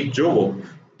ડેવલપમેન્ટનું page જોવો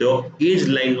તો એ જ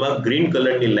લાઇનમાં ગ્રીન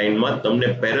કલરની લાઇનમાં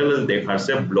તમને પેરેલલ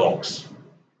દેખાશે બ્લોક્સ.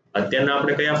 અત્યારના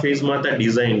આપણે કયા ફેઝમાં હતા?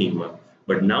 ડિઝાઇનિંગમાં.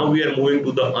 But now we are moving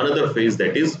to the another phase,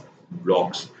 that is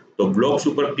blocks. તો બ્લોક્સ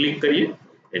ઉપર ક્લિક કરીએ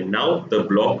એન્ડ નાઉ ધ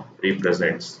બ્લોક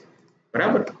રિપ્રેઝેન્ટ્સ.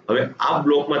 બરાબર, હવે આ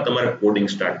બ્લોકમાં તમારે કોડિંગ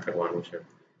સ્ટાર્ટ કરવાનું છે.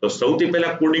 તો સૌથી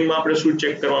પહેલા કોડિંગમાં આપણે શું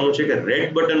ચેક કરવાનું છે કે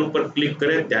રેડ બટન ઉપર ક્લિક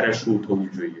કરે ત્યારે શું થવું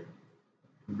જોઈએ,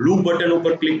 બ્લુ બટન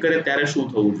ઉપર ક્લિક કરે ત્યારે શું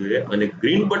થવું જોઈએ, અને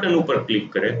ગ્રીન બટન ઉપર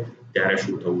ક્લિક કરે ત્યારે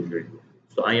શું થવું જોઈએ.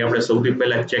 તો અહીં આપણે સૌથી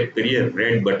પહેલા ચેક કરીએ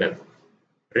રેડ બટન.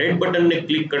 રેડ બટનને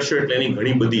ક્લિક કરશો એટલે એની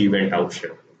ઘણી બધી ઇવેન્ટ આવશે.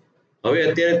 હવે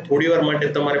અત્યારે થોડી વાર માટે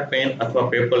તમારે પેન અથવા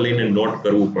પેપર લઈને નોટ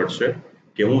કરવું પડશે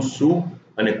કે હું શું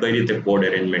અને કઈ રીતે કોડ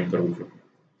અરેન્જમેન્ટ કરું છું.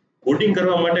 કોડિંગ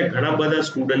કરવા માટે ઘણા બધા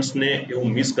સ્ટુડન્ટ્સને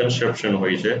એવું મિસકન્સેપ્શન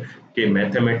હોય છે કે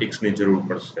મેથેમેટિક્સની જરૂર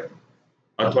પડશે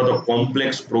અથવા તો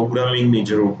કોમ્પ્લેક્સ પ્રોગ્રામિંગની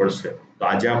જરૂર પડશે. તો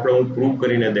આજે આપણે હું પ્રૂવ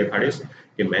કરીને દેખાડીશ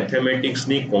કે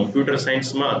મેથેમેટિક્સની કોમ્પ્યુટર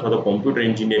સાયન્સમાં અથવા તો કોમ્પ્યુટર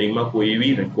એન્જિનિયરિંગમાં કોઈ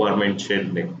એવી રિક્વાયરમેન્ટ છે જ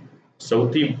નહીં.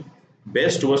 સૌથી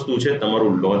બેસ્ટ વસ્તુ છે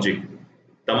તમારું લોજિક.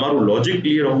 તમારું લોજિક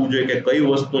ક્લિયર હોવું જોઈએ કે કઈ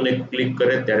વસ્તુને ક્લિક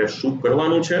કરે ત્યારે શું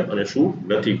કરવાનું છે અને શું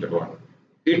નથી કરવાનું,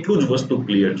 એટલું જ વસ્તુ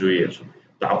ક્લિયર જોઈએ છે.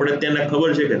 તો આપણે ત્યાં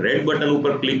ખબર છે કે રેડ બટન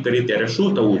ઉપર ક્લિક કરી ત્યારે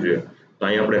શું થવું જોઈએ. તો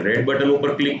અહીં આપણે રેડ બટન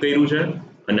ઉપર ક્લિક કર્યું છે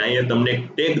અને અહીંયા તમને એક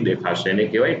ટેગ દેખાશે, એને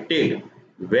કહેવાય tag.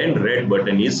 Van red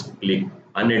button is click.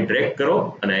 આને ડ્રેગ કરો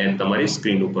અને અહીંયા તમારી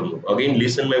સ્ક્રીન ઉપર મૂકો. Again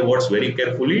listen my words very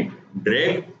carefully.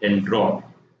 Drag and drop.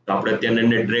 તો આપણે ત્યાં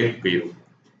એને ડ્રેગ કર્યું.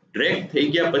 ડ્રેગ થઈ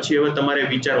ગયા પછી હવે તમારે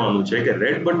વિચારવાનું છે કે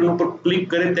રેડ બટન ઉપર ક્લિક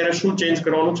કરે ત્યારે શું ચેન્જ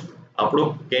કરવાનું છે? આપણો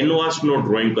કેનવાસનો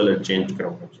ડ્રોઈંગ કલર ચેન્જ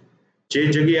કરવાનો છે. જે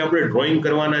જગ્યાએ આપણે ડ્રોઈંગ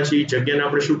કરવાના છે એ જગ્યાને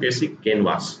આપણે શું કહેશી?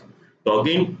 કેનવાસ. તો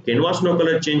અગેન કેનવાસનો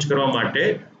કલર ચેન્જ કરવા માટે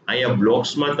અહીંયા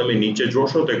બ્લોક્સમાં તમે નીચે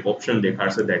જોશો તો એક ઓપ્શન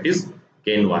દેખાશે, ધેટ ઇઝ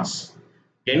કેનવાસ.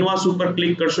 કેનવાસ ઉપર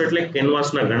ક્લિક કરશો એટલે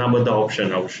કેનવાસના ઘણા બધા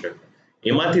ઓપ્શન આવશે.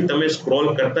 એમાંથી તમે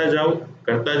સ્ક્રોલ કરતા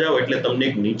જાઓ એટલે તમને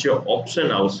એક નીચે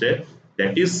ઓપ્શન આવશે,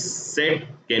 that is set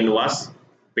canvas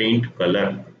paint color.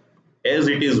 As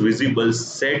it is visible,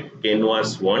 set canvas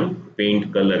 1 paint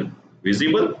color.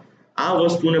 Visible? આ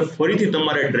વસ્તુને ફરીથી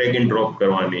તમારે ડ્રેગ એન્ડ ડ્રોપ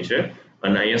કરવાની છે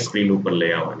અને અહીંયા સ્ક્રીન ઉપર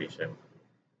લઈ આવવાની છે.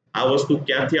 આ વસ્તુ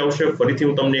ક્યાંથી આવશે? ફરીથી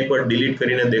હું તમને એકવાર ડિલીટ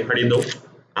કરીને દેખાડી દઉં.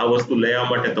 આ વસ્તુ લઈ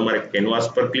આવવા માટે તમારે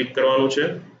કેનવાસ પર ક્લિક કરવાનું છે.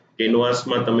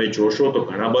 કેનવાસમાં તમે જોશો તો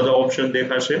ઘણા બધા ઓપ્શન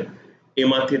દેખાશે.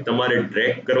 એમાંથી તમારે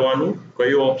ડ્રેગ કરવાનું.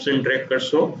 કયો ઓપ્શન ડ્રેગ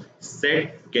કરશો?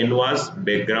 Set canvas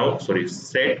background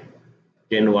set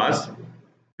canvas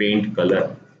paint colour.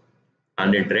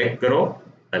 આને ડ્રેગ કરો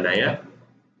અને અહીંયા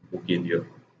મૂકી દો.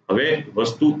 હવે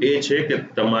વસ્તુ એ છે કે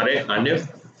તમારે આને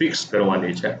ફિક્સ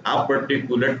કરવાની છે. આ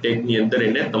પર્ટિક્યુલર ટેગની અંદર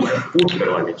એને તમારે પુટ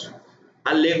કરવાની છે.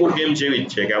 આ લેગો ગેમ જેવી જ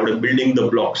છે કે આપણે બિલ્ડિંગ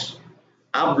ધ બ્લોક્સ.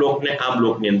 આ બ્લોકને આ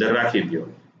બ્લોકની અંદર રાખી દો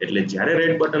એટલે જ્યારે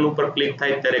રેડ બટન ઉપર ક્લિક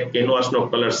થાય ત્યારે કેનવાસનો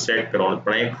કલર સેટ કરવાનો.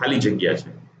 પણ અહીં ખાલી જગ્યા છે.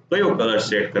 કયો કલર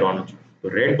સેટ કરવાનો છે? તો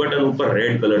રેડ બટન ઉપર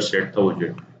રેડ કલર સેટ થવો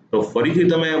જોઈએ. તો ફરીથી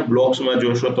તમે બ્લોક્સમાં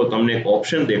જોશો તો તમને એક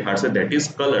ઓપ્શન દેખાશે, ધેટ ઇઝ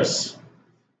કલર્સ.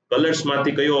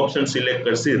 કલર્સમાંથી કયો ઓપ્શન સિલેક્ટ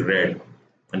કરશી? રેડ.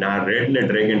 અને આ રેડને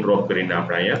ડ્રેગ એન્ડ ડ્રોપ કરીને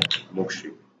આપણે અહીંયા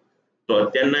મૂકશું. તો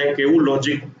અત્યારના એક એવું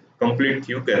લોજિક કમ્પ્લીટ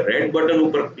થયું કે રેડ બટન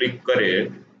ઉપર ક્લિક કરે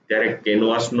ત્યારે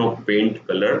કેનવાસનો પેઇન્ટ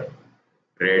કલર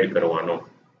રેડ કરવાનો.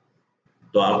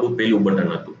 તો આપણું પહેલું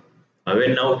બટન હતું. હવે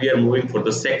નાઉ we are moving for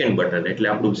the second button. એટલે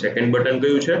આપણું સેકન્ડ બટન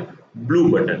કયું છે? Blue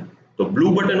button. તો બ્લુ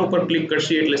બટન ઉપર ક્લિક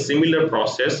કરશી એટલે similar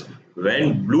process. Van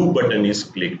blue button is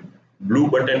click, blue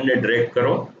બટનને ડ્રેગ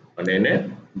કરો અને એને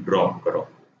ડ્રોપ કરો.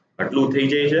 આટલું થઈ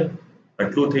જાય છે.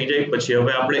 આટલું થઈ જાય પછી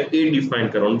હવે આપણે એ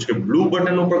ડિફાઇન કરવાનું છે કે બ્લુ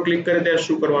બટન ઉપર ક્લિક કરે ત્યારે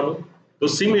શું કરવાનું? તો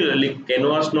સિમિલરલી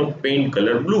કેનવાસનો પેઇન્ટ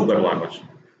કલર બ્લુ કરવાનો છે.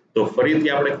 તો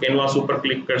ફરીથી આપણે કેનવાસ ઉપર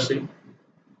click Karshi.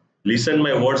 Listen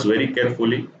my words very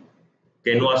carefully.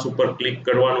 Canvas ઉપર ક્લિક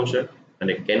કરવાનું છે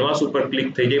અને કેનવાસ ઉપર ક્લિક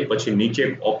થઈ જાય પછી નીચે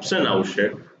એક ઓપ્શન આવશે,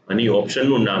 અને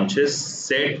ઓપ્શનનું નામ છે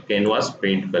સેટ કેનવાસ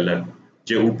પેઇન્ટ કલર.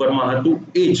 જે ઉપરમાં હતું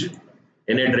એ જ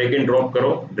એને ડ્રેગ એન્ડ ડ્રોપ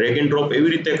કરો. ડ્રેગ એન્ડ ડ્રોપ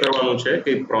એવી રીતે કરવાનું છે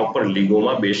કે પ્રોપર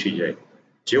લીગોમાં બેસી જાય.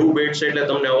 જેવું બેઠશે એટલે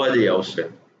તમને અવાજ આવશે.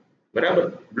 બરાબર.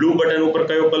 બ્લુ બટન ઉપર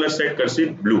કયો કલર સેટ કરશી?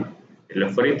 બ્લુ. એટલે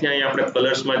ફરીથી અહીં આપણે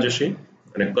કલર્સમાં જશું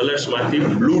અને કલર્સમાંથી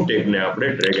બ્લુ ટેગને આપણે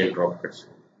ડ્રેગ એન્ડ ડ્રોપ કરશું.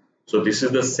 So this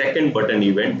is the second button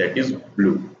event, that is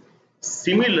blue.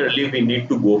 Similarly, we need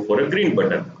to go for a green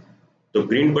button. તો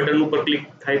green button ઉપર ક્લિક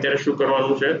થાય ત્યારે શું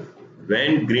કરવાનું છે?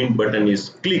 When green button is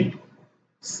clicked,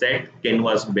 set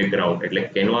canvas background, એટલે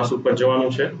canvas ઉપર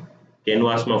જવાનું છે.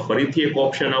 કેનવાસમાં ફરીથી એક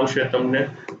ઓપ્શન આવશે તમને,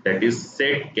 that is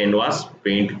set canvas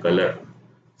paint color.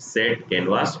 Set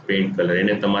canvas paint colour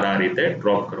એને તમારે આ રીતે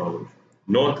ડ્રોપ કરવાનું છે.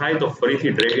 નો થાય તો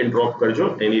ફરીથી ડ્રેગ એન્ડ ડ્રોપ કરજો,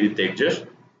 એની રીતે એડજસ્ટ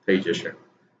થઈ જશે.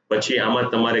 પછી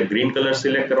આમાં તમારે ગ્રીન કલર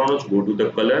સિલેક્ટ કરવાનો છે. Go to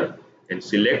the colour and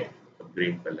select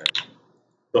green colour.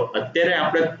 તો અત્યારે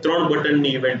આપણે 3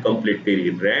 બટનની ઇવેન્ટ કમ્પ્લીટ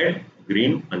કરી, રેડ,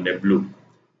 ગ્રીન અને બ્લુ.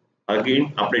 અગેન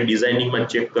આપણે ડિઝાઇનિંગમાં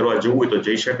ચેક કરવા જવું હોય તો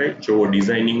જઈ શકાય. જો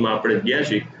ડિઝાઇનિંગમાં આપણે ગયા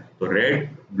છીએ તો રેડ,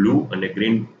 બ્લુ અને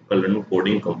ગ્રીન કલરનું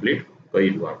કોડિંગ કમ્પ્લીટ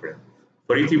કરી દો આપણે.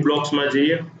 ફરીથી બ્લોક્સમાં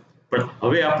જઈએ. પણ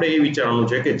હવે આપણે એ વિચારવાનું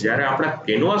છે કે જ્યારે આપણા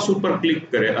કેનવાસ ઉપર ક્લિક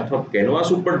કરે અથવા કેનવાસ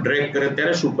ઉપર ડ્રેગ કરે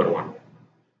ત્યારે શું કરવાનું?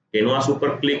 કેનવાસ ઉપર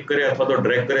ક્લિક કરે અથવા તો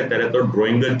ડ્રેગ કરે ત્યારે તો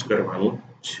ડ્રોઈંગ જ કરવાનું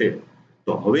છે.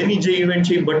 તો હવેની જે ઇવેન્ટ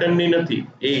છે એ બટનની નથી,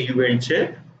 એ ઇવેન્ટ છે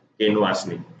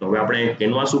કેનવાસની. તો હવે આપણે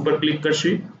કેનવાસ ઉપર ક્લિક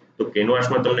કરશું તો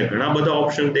કેનવાસમાં તમને ઘણા બધા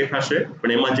ઓપ્શન દેખાશે,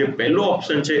 પણ એમાં જે પહેલો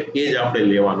ઓપ્શન છે એ જ આપણે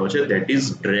લેવાનો છે, ધેટ ઇઝ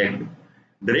ડ્રેગ.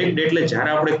 ડ્રેગ એટલે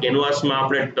જ્યારે આપણે કેનવાસમાં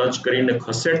આપણે ટચ કરીને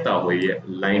ખસેડતા હોઈએ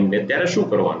લાઈનને ત્યારે શું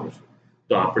કરવાનું છે?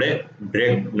 તો આપણે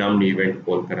ડ્રેગ નામની ઇવેન્ટ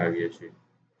કોલ કરાવીએ છીએ.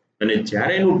 અને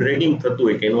જ્યારે એનું ડ્રેગિંગ થતું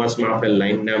હોય કેનવાસમાં આપણે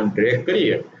લાઈન નામ ડ્રેગ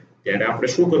કરીએ ત્યારે આપણે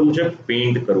શું કરવું છે?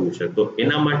 પેઇન્ટ કરવું છે. તો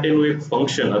એના માટેનું એક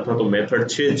ફંક્શન અથવા તો મેથડ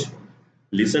છે જ.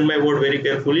 Listen my word very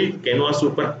carefully. Canvas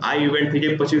ઉપર આ ઇવેન્ટ થઈ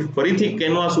જાય પછી ફરીથી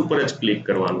કેનવાસ ઉપર જ ક્લિક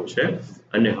કરવાનું છે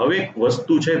અને હવે એક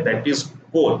વસ્તુ છે ધેટ ઇઝ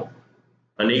કોલ,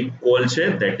 અને એક કોલ છે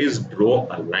that is draw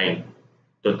a line.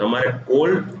 તો તમારે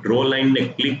કોલ ડ્રો લાઇનને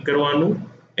ક્લિક કરવાનું,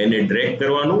 એને ડ્રેગ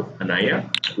કરવાનું અને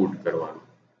અહીંયા પુટ કરવાનું.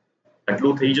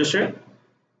 આટલું થઈ જશે.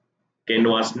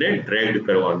 કેનવાસને ડ્રેગ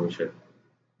કરવાનું છે.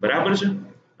 બરાબર છે.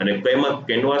 અને એમાં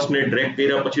કેનવાસને ડ્રેગ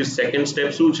કર્યા પછી સેકન્ડ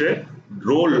સ્ટેપ શું છે?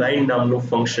 ડ્રો લાઇન નામનું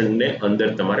ફંક્શનને અંદર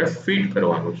તમારે ફીડ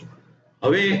કરવાનું છે.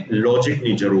 હવે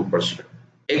લોજિકની જરૂર પડશે.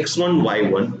 x1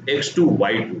 y1 x2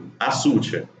 y2 આ શું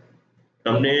છે?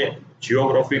 તમને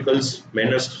geographical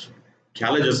manners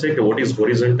ખ્યાલ જ હશે કે what is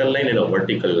horizontal line and a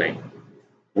vertical line.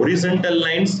 Horizontal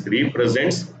lines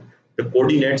represents the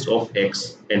coordinates of x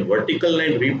and vertical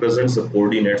line represents the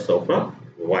coordinates of a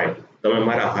y. તમે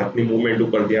મારા હાથની મૂવમેન્ટ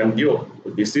ઉપર ધ્યાન દો તો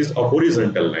this is a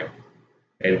horizontal line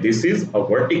and this is a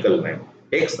vertical line,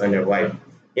 x અને y.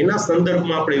 એના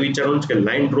સંદર્ભમાં આપણે વિચારવાનું છે કે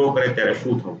લાઈન ડ્રો કરે ત્યારે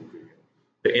શું થવું જોઈએ.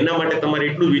 તો એના માટે તમારે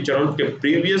એટલું જ વિચારવાનું કે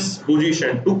previous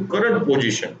position two current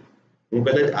position. હું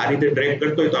કદાચ આ રીતે ડ્રેગ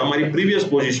કરતો હોય તો આ મારી પ્રીવિયસ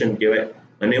પોઝિશન કહેવાય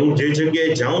અને હું જે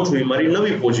જગ્યાએ જાઉં છું એ મારી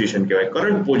નવી પોઝિશન કહેવાય,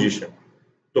 કરંટ પોઝિશન.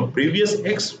 તો પ્રીવિયસ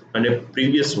x અને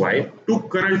previous y two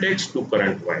current x two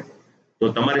current y. તો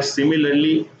તમારે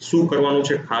સિમિલરલી શું કરવાનું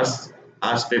છે? ખાસ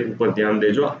આ સ્ટેપ ઉપર ધ્યાન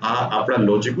દેજો. આ આપણા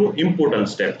લોજિકનું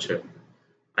ઇમ્પોર્ટન્ટ સ્ટેપ છે.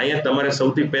 અહીંયા તમારે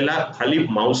સૌથી પહેલા ખાલી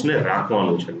માઉસને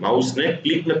રાખવાનું છે. માઉસને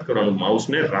ક્લિક નથી કરવાનું,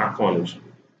 માઉસને રાખવાનું છે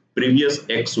પ્રીવિયસ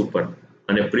x ઉપર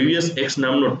અને પ્રીવિયસ x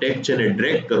નામનો ટેગ છે ને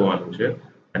ડ્રેગ કરવાનું છે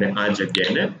અને આ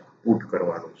જગ્યાએ પુટ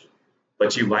કરવાનું છે.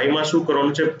 પછી y માં શું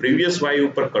કરવાનું છે? પ્રીવિયસ y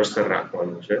ઉપર કર્સર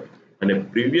રાખવાનું છે અને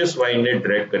પ્રીવિયસ y ને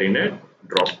ડ્રેગ કરીને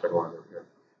ડ્રોપ કરવાનું છે.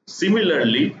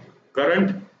 સિમિલરલી કરંટ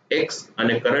x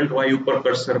અને કરંટ y ઉપર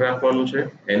કર્સર રાખવાનું છે,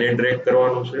 એને ડ્રેગ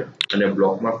કરવાનું છે અને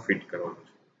બ્લોકમાં ફિટ કરવાનું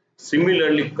છે.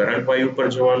 સિમિલરલી કરંટ y ઉપર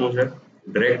જવાનું છે,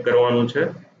 ડ્રેગ કરવાનું છે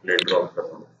અને ડ્રોપ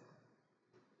કરવાનું છે.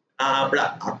 આ આપણા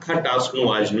આખા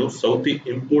ટાસ્કનું આજનું સૌથી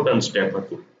ઇમ્પોર્ટન્ટ સ્ટેપ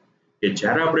હતું કે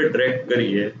જ્યારે આપણે ડ્રેગ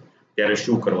કરીએ ત્યારે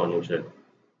શું કરવાનું છે.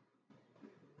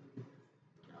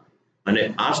 અને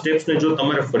આ સ્ટેપ્સને જો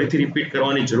તમારે ફરીથી રિપીટ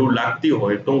કરવાની જરૂર લાગતી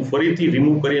હોય તો હું ફરીથી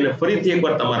રિમૂવ કરીને ફરીથી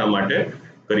એકવાર તમારા માટે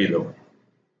કરી દઉં.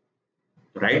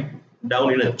 Write down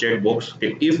in a chat box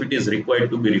કે if it is required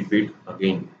to B repeat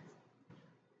again.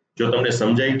 જો તમને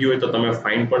સમજાઈ ગયું હોય તો તમે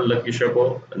ફાઇન પણ લખી શકો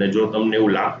અને જો તમને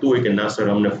એવું લાગતું હોય કે ના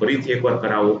સર અમને ફરીથી એકવાર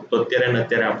કરાવો તો અત્યારે ને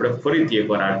અત્યારે આપણે ફરીથી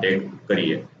એકવાર આ ટેગ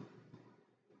કરીએ.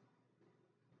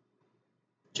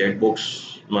 ચેટ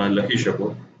બોક્સમાં લખી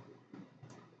શકો.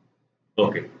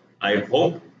 ઓકે, I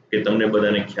hope કે તમને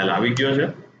બધાને ખ્યાલ આવી ગયો છે.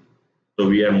 So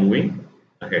we are moving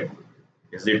ahead.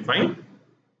 Is it fine?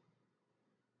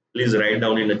 Please write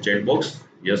down in the chat box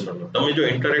yes or no. તમે જો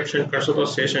ઇન્ટરેક્શન કરશો તો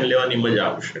સેશન લેવાની મજા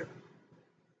આવશે.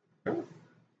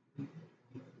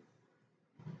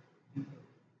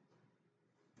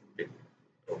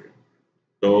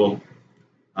 તો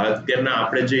અત્યારના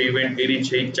આપણે જે ઇવેન્ટ કરી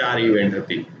છે એ 4 ઇવેન્ટ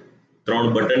હતી,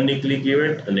 3 બટનની ક્લિક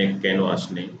ઇવેન્ટ અને 1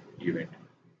 કેનવાસની ઇવેન્ટ.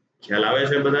 ખ્યાલ આવે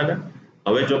છે બધાને?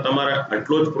 હવે જો તમારે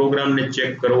આટલો જ પ્રોગ્રામને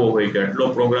ચેક કરવો હોય કે આટલો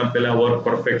પ્રોગ્રામ પહેલા વર્ક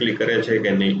પરફેક્ટલી કરે છે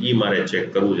કે નહીં, એ મારે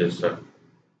ચેક કરવું છે સર,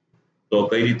 તો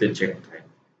કઈ રીતે ચેક થાય?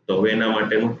 તો હવે એના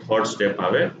માટેનું થર્ડ સ્ટેપ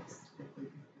આવે.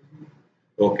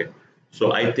 Okay, so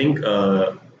I think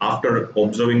after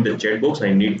observing the chat box,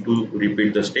 I need to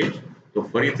repeat the steps. So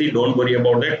ફરીથી don't worry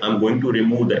about that. I'm going to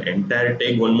remove the entire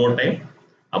tag one more time.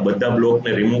 આ બધા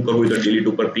બ્લોકને remove કરવું હોય તો delete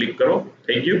ઉપર click કરો.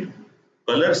 થઈ ગયું.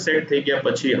 કલર સેટ થઈ ગયા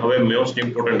પછી હવે most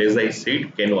important as I seed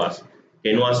canvas.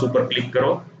 Canvas ઉપર ક્લિક કરો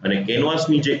અને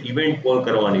કેનવાસની જે ઇવેન્ટ કોલ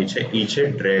કરવાની છે એ છે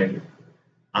ડ્રેગ.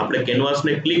 આપણે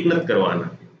કેનવાસને ક્લિક નથી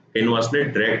કરવાના, કેનવાસને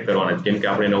ડ્રેગ કરવાના છે, કેમ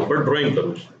કે આપણે એના ઉપર ડ્રોઈંગ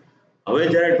કરવું છે. હવે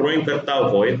જ્યારે ડ્રોઈંગ કરતા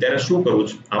હોય ત્યારે શું કરવું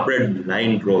છે? આપણે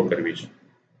લાઈન ડ્રો કરવી છે.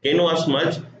 કેનવાસમાં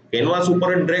જ કેનવાસ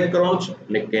ઉપર જ ડ્રેગ કરવાનું છે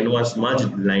અને કેનવાસમાં જ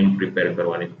લાઈન પ્રિપેર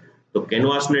કરવાની. તો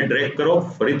કેનવાસને ડ્રેગ કરો,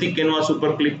 ફરીથી કેનવાસ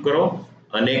ઉપર ક્લિક કરો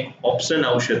અને એક ઓપ્શન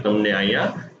આવશે તમને અહીંયા,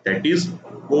 that is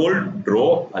call draw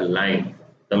a line.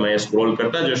 તમે સ્ક્રોલ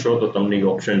કરતા જશો તો તમને એ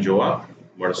ઓપ્શન જોવા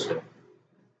મળશે.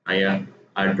 અહીંયા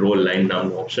આ ડ્રો લાઈન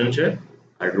નામનો ઓપ્શન છે.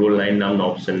 આ ડ્રો લાઈન નામના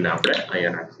ઓપ્શનને આપણે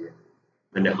અહીંયા રાખીએ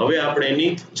અને હવે આપણે એની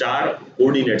 4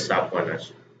 કોઓર્ડિનેટ્સ આપવાના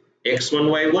છે, x1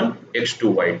 y1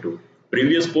 x2 y2,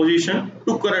 previous position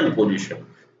two current position.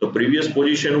 તો પ્રીવિયસ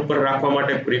પોઝિશન ઉપર રાખવા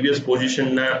માટે પ્રીવિયસ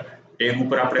પોઝિશનના ટેગ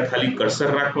ઉપર આપણે ખાલી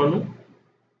કર્સર રાખવાનું,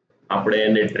 આપણે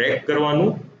એને ડ્રેગ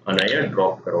કરવાનું અને અહીંયા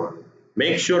ડ્રોપ કરવાનું.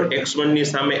 મેક શ્યોર x1 ની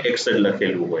સામે x જ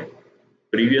લખેલું હોય.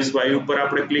 પ્રીવિયસ y ઉપર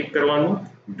આપણે ક્લિક કરવાનું,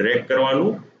 ડ્રેગ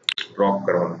કરવાનું, ડ્રોપ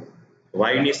કરવાનું.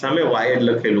 y ની સામે y જ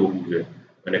લખેલું હોવું જોઈએ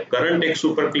અને કરંટ x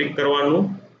ઉપર ક્લિક કરવાનું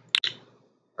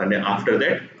અને આફ્ટર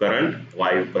ધેટ કરંટ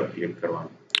y ઉપર ક્લિક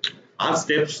કરવાનું. આ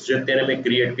સ્ટેપ્સ જે તેને મેં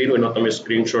ક્રિએટ કર્યું એનો તમે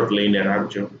સ્ક્રીનશોટ લઈને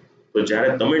રાખજો, તો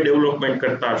જ્યારે તમે ડેવલપમેન્ટ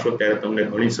કરતા હશો ત્યારે તમને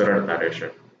ઘણી સરળતા રહેશે.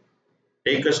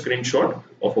 Take a screenshot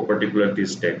of a particular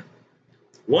this tag.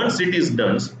 Once it is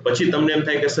done, પછી તમને એમ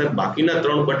થાય કે સર બાકીના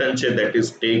 3 બટન છે, that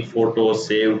is tech photo,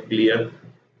 save, clear,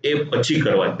 એ પછી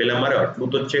કરવા. પહેલા મારે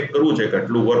આટલું તો ચેક કરવું છે કે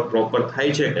આટલું વર્ક પ્રોપર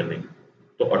થાય છે કે નહીં.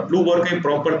 તો આટલું વર્ક એ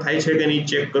પ્રોપર થાય છે કે નહીં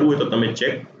ચેક કરવું હોય તો તમે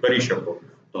ચેક કરી શકો.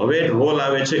 તો હવે રોલ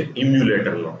આવે છે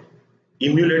ઇમ્યુલેટરનો.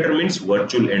 Emulator means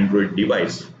virtual Android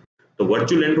device. તો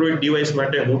વર્ચ્યુઅલ એન્ડ્રોઇડ ડિવાઇસ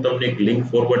માટે હું તમને એક લિંક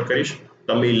ફોરવર્ડ કરીશ.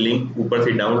 તમે એ લિંક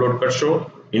ઉપરથી ડાઉનલોડ કરશો,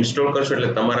 ઇન્સ્ટોલ કરશો એટલે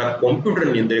તમારા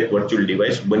કોમ્પ્યુટરની અંદર એક વર્ચ્યુઅલ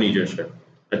ડિવાઇસ બની જશે.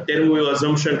 અત્યારે હું એવું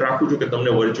અઝમ્પશન રાખું છું કે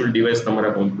તમને વર્ચ્યુઅલ ડિવાઇસ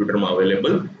તમારા કોમ્પ્યુટરમાં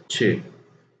અવેલેબલ છે.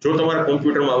 જો તમારા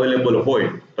કોમ્પ્યુટરમાં અવેલેબલ હોય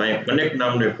તો અહીંયા કનેક્ટ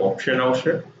નામનો એક ઓપ્શન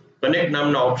આવશે. કનેક્ટ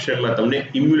નામના ઓપ્શનમાં તમને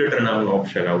ઇમ્યુલેટર નામનો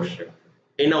ઓપ્શન આવશે,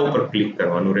 એના ઉપર ક્લિક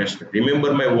કરવાનું રહેશે.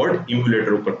 રિમેમ્બર માય વર્ડ,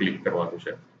 ઇમ્યુલેટર ઉપર ક્લિક કરવાનું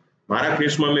છે. મારા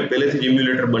કેસમાં મેં પહેલેથી જ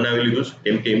ઇમ્યુલેટર બનાવી લીધું છે,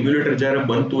 કેમ કે ઇમ્યુલેટર જ્યારે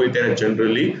બનતું હોય ત્યારે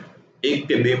જનરલી 1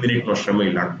 કે 2 મિનિટનો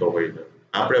સમય લાગતો હોય છે.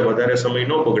 આપણે વધારે સમય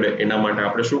ન બગડે એના માટે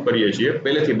આપણે શું કરીએ છીએ,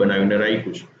 પહેલેથી બનાવીને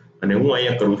રાખ્યું છે અને હું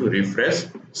અહીંયા કરું છું રિફ્રેશ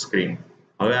સ્ક્રીન.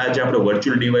 હવે આ જે આપણે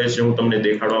વર્ચ્યુઅલ ડિવાઇસ જે હું તમને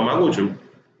દેખાડવા માંગુ છું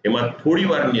એમાં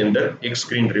થોડી વારની અંદર એક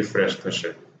સ્ક્રીન રિફ્રેશ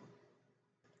થશે.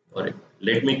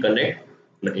 Let me connect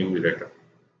the emulator.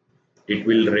 It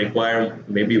will require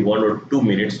maybe 1 or 2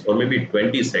 minutes or maybe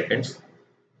 20 seconds.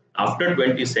 After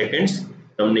 20 seconds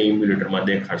તમને ઇમ્યુલેટરમાં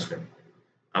દેખાશે.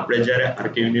 આપણે જ્યારે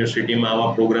આરકે યુનિવર્સિટીમાં આવા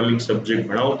પ્રોગ્રામિંગ સબ્જેક્ટ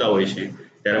ભણાવતા હોય છે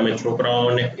ત્યારે અમે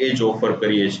છોકરાઓને એ જ ઓફર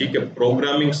કરીએ છીએ કે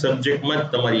પ્રોગ્રામિંગ સબ્જેક્ટમાં જ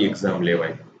તમારી એક્ઝામ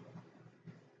લેવાય.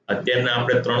 અત્યારના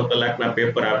આપણે 3 કલાકના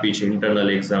પેપર આપી છે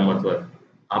ઇન્ટરનલ એક્ઝામ અથવા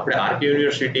આપણે આરકે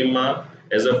યુનિવર્સિટીમાં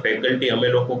એઝ અ ફેકલ્ટી અમે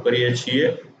લોકો કરીએ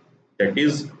છીએ that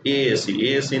is ASC.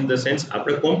 ASC in the sense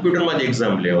આપણે કોમ્પ્યુટરમાં જ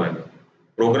એક્ઝામ લેવાની.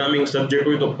 પ્રોગ્રામિંગ સબ્જેક્ટ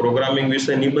હોય તો પ્રોગ્રામિંગ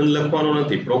વિશે નિબંધ લખવાનો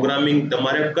નથી, પ્રોગ્રામિંગ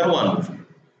તમારે કરવાનું છે.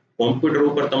 કોમ્પ્યુટર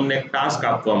ઉપર તમને એક ટાસ્ક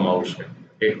આપવામાં આવશે,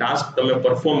 એ ટાસ્ક તમે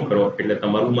પરફોર્મ કરો એટલે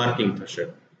તમારું માર્કિંગ થશે.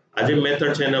 આ જે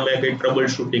મેથડ છે એને અમે કંઈ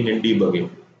ટ્રબલ શૂટિંગ એન્ડ ડીબગિંગ,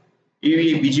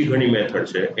 એવી બીજી ઘણી મેથડ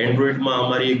છે. એન્ડ્રોઇડમાં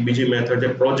અમારી એક બીજી મેથડ છે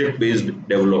પ્રોજેક્ટ બેઝડ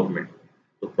ડેવલપમેન્ટ.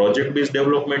 તો પ્રોજેક્ટ બેઝ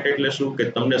ડેવલપમેન્ટ એટલે શું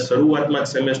કે તમને શરૂઆતમાં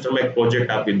જ સેમેસ્ટરમાં એક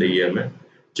પ્રોજેક્ટ આપી દઈએ અમે,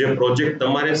 જે પ્રોજેક્ટ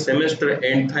તમારે સેમેસ્ટર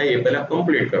એન્ડ થાય એ પહેલા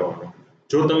કમ્પ્લીટ કરવાનો.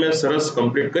 જો તમે સરસ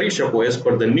કમ્પ્લીટ કરી શકો એઝ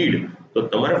પર ધ નીડ તો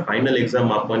તમારે ફાઇનલ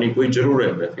એક્ઝામ આપવાની કોઈ જરૂર જ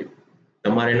નથી.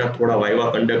 તમારે એના થોડા વાયવા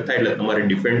કન્ડક્ટ થાય એટલે તમારે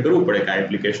ડિફેન્ડ કરવું પડે કે આ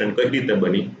એપ્લિકેશન કઈ રીતે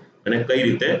બની અને કઈ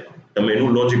રીતે તમે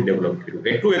એનું લોજિક ડેવલપ કર્યું.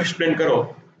 એટલું એક્સપ્લેન કરો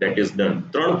that is done.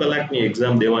 3 કલાકની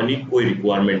એક્ઝામ દેવાની કોઈ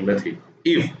રિક્વાયરમેન્ટ નથી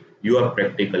if you are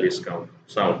practically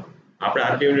sound. આપણે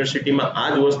આરકે યુનિવર્સિટીમાં આ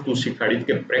જ વસ્તુ શીખવાડી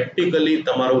કે પ્રેક્ટિકલી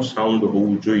તમારું સાઉન્ડ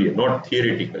હોવું જોઈએ, નોટ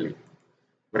થિયરેટિકલી.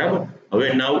 બરાબર. હવે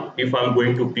now if I am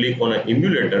going to click on an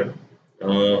emulator,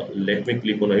 let me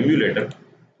click on an emulator,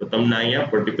 તો તમને અહીંયા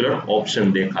પર્ટિક્યુલર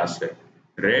ઓપ્શન દેખાશે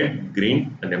રેડ, ગ્રીન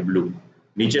અને બ્લુ.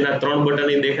 નીચેના 3 બટન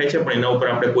અહીં દેખાય છે પણ એના ઉપર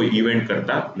આપણે કોઈ ઇવેન્ટ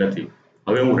કરતા નથી.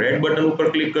 હવે હું રેડ બટન ઉપર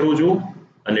ક્લિક કરું છું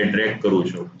અને ડ્રેગ કરું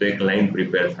છું તો એક લાઈન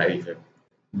પ્રિપેર થાય છે.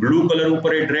 બ્લુ કલર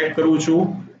ઉપર એ ડ્રેગ કરું છું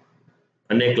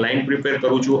અને એક લાઈન પ્રિપેર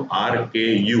કરું છું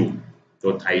RKU તો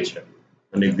થાય છે,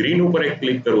 અને ગ્રીન ઉપર એક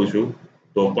ક્લિક કરું છું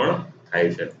તો પણ થાય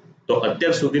છે. તો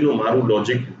અત્યાર સુધીનું મારું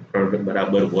લોજિક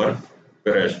બરાબર વર્ક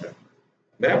કરે છે.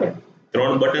 બરાબર,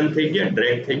 3 બટન થઈ ગયા,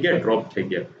 ડ્રેગ થઈ ગયા, ડ્રોપ થઈ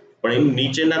ગયા, પણ એની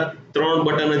નીચેના 3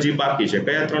 બટન હજી બાકી છે.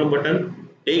 કયા 3 button?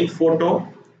 Tech photo,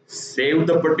 save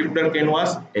the particular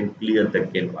canvas and clear the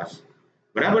canvas.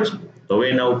 બરાબર છે. તો હવે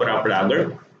એના ઉપર આપણે આગળ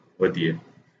વધીએ.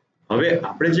 હવે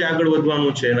આપણે જે આગળ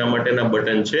વધવાનું છે એના માટેના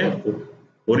બટન છે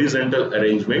હોરિઝોન્ટલ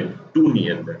અરેન્જમેન્ટ 2 ની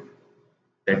અંદર.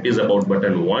 that is about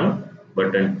button 1,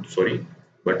 button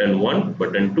 1,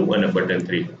 button 2 and button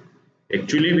 3.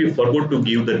 Actually we forgot to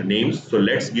give the names, so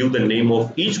let's give the name of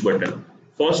each button.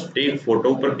 First take photo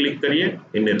ઉપર ક્લિક કરીએ,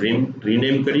 એને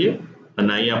રીનેમ કરીએ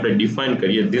અને અહીંયા આપણે ડિફાઇન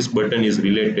કરીએ this button is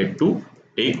related to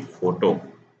take photo.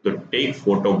 તો take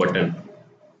photo button.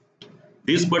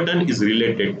 This button is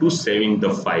related to saving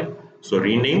the file. So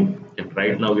rename, and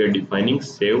right now we are defining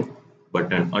save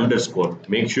button underscore.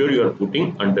 Make sure you are putting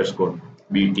underscore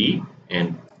BTN.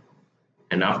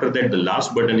 And after that the last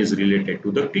button is related to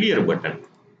the clear button.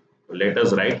 So let us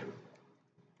write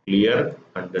clear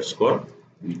underscore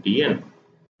BTN.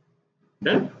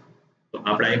 Done. So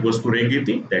આપણા એક વસ્તુ રહી ગઈ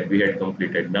હતી that we had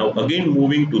completed. Now again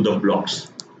moving to the blocks.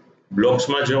 Blocks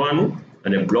માં જવાનું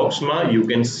અને blocks માં you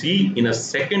can see in a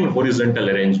second horizontal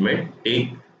arrangement take,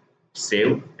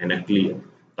 save and a clear.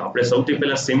 તો આપણે સૌથી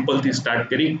પહેલા સિમ્પલ થી સ્ટાર્ટ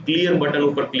કરી. ક્લિયર બટન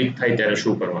ઉપર ક્લિક થાય ત્યારે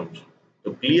શું કરવાનું છે? તો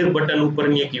ક્લિયર બટન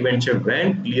ઉપરની એક ઇવેન્ટ છે when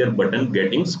clear button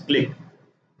getting clicked.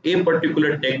 A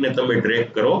particular ટેગને તમે ડ્રેગ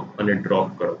કરો અને ડ્રોપ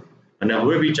કરો. અને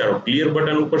હવે વિચારો ક્લિયર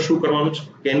બટન ઉપર શું કરવાનું છે?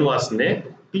 કેનવાસને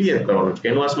ક્લિયર કરવાનું છે.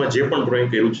 કેનવાસમાં જે પણ ડ્રોઈંગ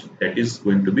કર્યું છે that is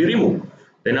going to be removed.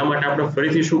 તેના માટે આપણે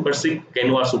ફરીથી શું કરશું?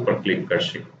 કેનવાસ ઉપર ક્લિક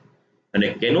કરશું અને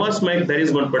કેનવાસમાં એક there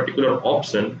is one particular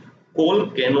option call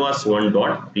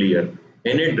canvas1.clear.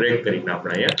 એને ડ્રેગ કરીને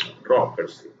આપણે અહીંયા ડ્રોપ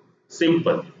કરશું.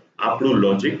 સિમ્પલ, આપણું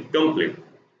લોજિક કમ્પ્લીટ.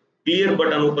 ક્લિયર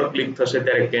બટન ઉપર ક્લિક થશે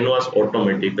ત્યારે કેનવાસ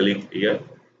ઓટોમેટિકલી ક્લિયર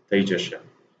થઈ જશે.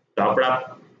 તો આપણા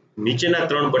નીચેના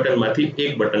 3 બટનમાંથી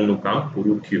એક બટનનું કામ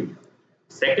પૂરું થયું.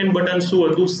 સેકન્ડ બટન શું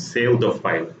હતું? સેવ ધ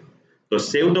ફાઇલ. તો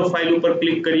સેવ ધ ફાઇલ ઉપર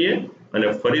ક્લિક કરીએ અને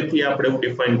ફરીથી આપણે એવું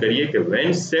ડિફાઇન કરીએ કે when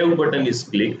save button is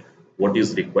clicked what is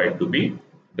required to be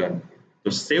done.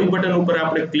 તો સેવ બટન ઉપર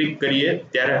આપણે ક્લિક કરીએ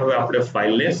ત્યારે હવે આપણે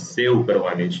ફાઇલને સેવ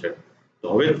કરવાની છે. તો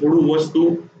હવે થોડું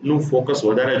વસ્તુનું ફોકસ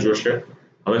વધારે જોશે.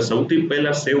 હવે સૌથી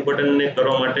પહેલા સેવ બટનને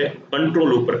કરવા માટે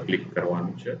કંટ્રોલ ઉપર ક્લિક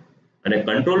કરવાનું છે અને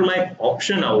કંટ્રોલમાં એક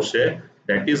ઓપ્શન આવશે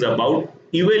that is about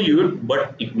evaluate but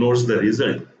ignores the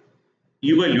result.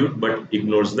 evaluate but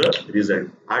ignores the result.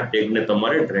 આ ટેગને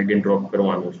તમારે ડ્રેગ એન્ડ ડ્રોપ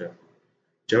કરવાનું છે.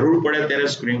 જરૂર પડે ત્યારે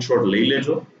સ્ક્રીનશોટ લઈ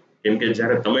લેજો, કેમ કે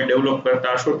જ્યારે તમે ડેવલપ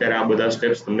કરતા હશો ત્યારે આ બધા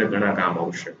સ્ટેપ્સ તમને ઘણા કામ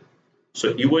આવશે. સો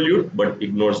evaluate but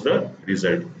ignores the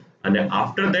result. અને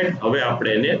after that હવે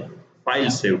આપણે એને ફાઇલ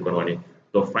સેવ કરવાની.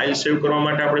 તો ફાઇલ સેવ કરવા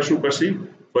માટે આપણે શું કરશું?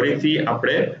 ફરીથી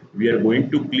આપણે we are going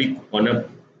to click on a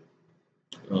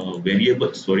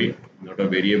variable, sorry not a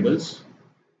variables,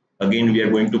 again we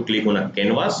are going to click on a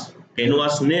canvas.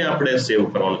 કેનવાસને આપણે સેવ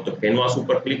કરવાનું. તો કેનવાસ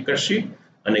ઉપર ક્લિક કરશી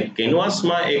અને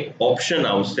કેનવાસમાં એક ઓપ્શન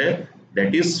આવશે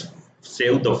that is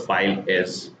save the file as.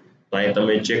 તો અહીં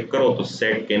તમે ચેક કરો તો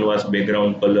set canvas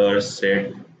background colour, set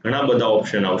ઘણા બધા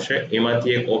ઓપ્શન આવશે.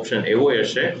 એમાંથી એક ઓપ્શન એવો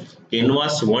હશે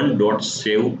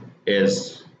canvas1.save as.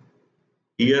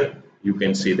 Here you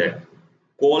can see that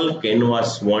call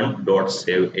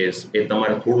canvas1.save as. એ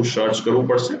તમારે થોડું સર્ચ કરવું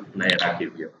પડશે અને એ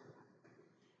રાખી દો.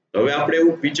 હવે આપણે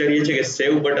એવું વિચારીએ છીએ કે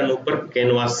સેવ બટન ઉપર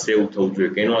કેનવાસ સેવ થવું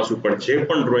જોઈએ. કેનવાસ ઉપર જે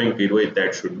પણ ડ્રોઈંગ કર્યું હોય that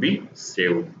should be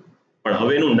saved. પણ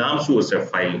હવે એનું નામ શું હશે?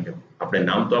 ફાઇલ. આપણે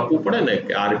નામ તો આપવું પડે ને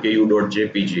કે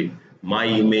rku.jpg,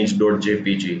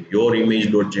 myimage.jpg,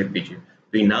 yourimage.jpg.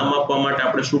 તો એ નામ આપવા માટે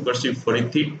આપણે શું કરશું?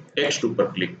 ફરીથી ટેક્સ્ટ ઉપર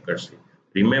ક્લિક કરશું.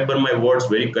 Remember my words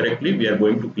very correctly. We are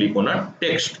going to click on a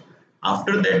text.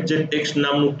 After that જે ટેક્સ્ટ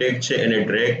નામનું ટેગ છે એને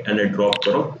ડ્રેગ અને ડ્રોપ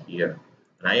કરો here.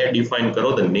 And I define karo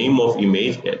the name of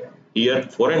image. Here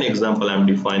for an example I am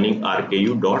defining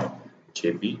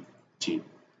rku.jpg.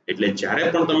 એટલે જ્યારે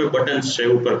પણ તમે બટન સેવ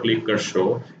ઉપર ક્લિક કરશો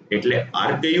એટલે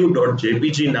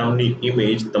rku.jpg નામની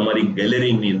ઇમેજ તમારી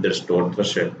ગેલેરીની અંદર સ્ટોર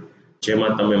થશે.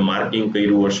 જેમાં તમે માર્કિંગ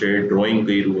કર્યું હશે, ડ્રોઈંગ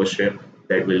કર્યું હશે,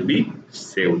 that will be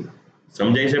saved.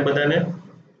 સમજાય છે બધાને?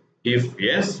 If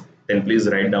yes, then please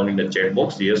write down in the chat box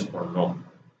yes or no.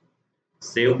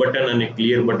 Save button અને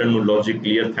ક્લિયર બટનનું લોજિક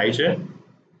ક્લિયર થાય છે?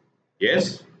 Yes?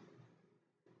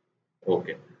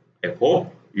 Okay. I hope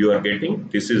you are getting.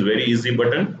 This is very easy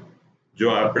button.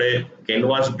 જો આપણે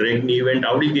canvas ડ્રેગની event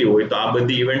આવડી ગઈ હોય તો આ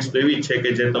બધી ઇવેન્ટ્સ તો એવી છે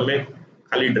કે જે તમે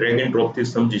ખાલી ડ્રેગ એન્ડ ડ્રોપ થી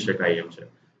સમજી શકાય એમ છે.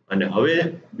 અને હવે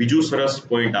બીજું સરસ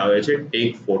પોઈન્ટ આવે છે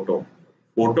ટેક ફોટો.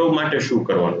 ફોટો માટે શું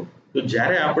કરવાનું? તો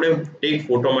જ્યારે આપણે ટેક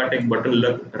ફોટો માટે એક બટન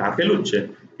રાખેલું જ છે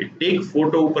કે ટેક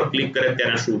ફોટો ઉપર ક્લિક કરે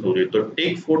ત્યારે શું થવું જોઈએ? તો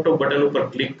ટેક ફોટો બટન ઉપર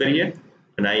ક્લિક કરીએ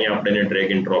અને અહીંયા આપણે એને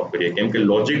ડ્રેગ એન્ડ ડ્રોપ કરીએ, કેમ કે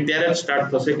લોજિક ત્યારે જ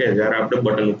સ્ટાર્ટ થશે કે જ્યારે આપણે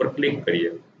બટન ઉપર ક્લિક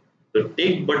કરીએ. તો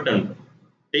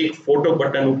ટેક ફોટો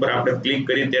બટન ઉપર આપણે ક્લિક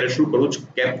કરીએ ત્યારે શું કરવું છે?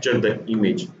 Capture the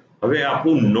image. હવે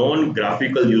આપણું non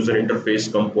graphical user interface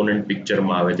component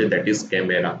પિક્ચરમાં આવે છે, ધેટ ઇઝ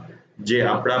કેમેરા, જે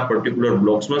આપણા પર્ટિક્યુલર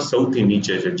બ્લોક્સમાં સૌથી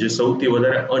નીચે છે, જે સૌથી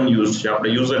વધારે અનયુઝ છે,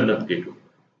 આપણે યુઝર નથી કર્યું.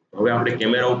 હવે આપણે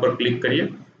કેમેરા ઉપર ક્લિક કરીએ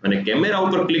અને કેમેરા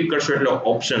ઉપર ક્લિક કરશો એટલે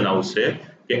ઓપ્શન આવશે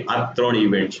કે આ 3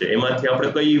 ઇવેન્ટ છે. એમાંથી આપણે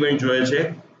કઈ ઇવેન્ટ જોઈએ છે?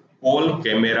 Call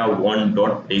camera 1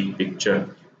 dot tech picture.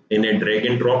 એને ડ્રેગ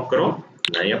એન્ડ ડ્રોપ કરો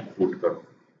અને અહીંયા પુટ કરો.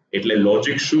 એટલે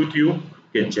લોજિક શું થયું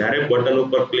કે જ્યારે બટન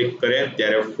ઉપર ક્લિક કરે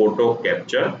ત્યારે ફોટો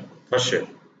કેપ્ચર થશે.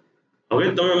 હવે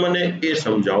તમે મને એ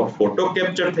સમજાવો, ફોટો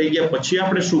કેપ્ચર થઈ ગયા પછી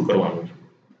આપણે શું કરવાનું છે?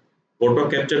 ફોટો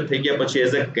કેપ્ચર થઈ ગયા પછી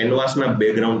એઝ અ કેનવાસના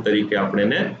બેકગ્રાઉન્ડ તરીકે આપણે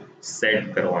એને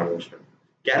સેટ કરવાનું છે.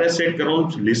 ક્યારે સેટ કરવાનું?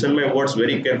 Listen my words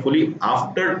very carefully.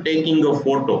 After taking a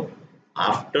photo.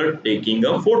 After taking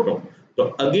a photo. તો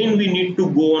again we need to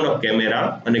go on a camera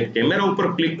અને કેમેરા ઉપર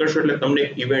ક્લિક કરશો એટલે તમને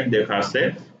એક ઇવેન્ટ દેખાશે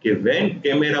કે van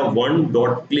camera 1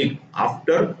 dot click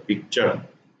after picture.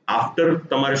 After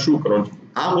તમારે શું કરવાનું છે?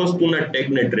 આ વસ્તુના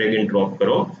ટેગને ડ્રેગ એન્ડ ડ્રોપ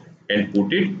કરો એન્ડ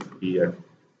પુટ ઇટ હિયર.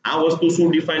 આ વસ્તુ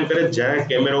શું ડિફાઇન કરે? જ્યારે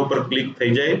કેમેરા ઉપર ક્લિક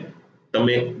થઈ જાય,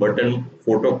 તમે બટન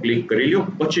ફોટો ક્લિક કરી લો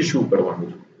પછી શું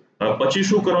કરવાનું છે? પછી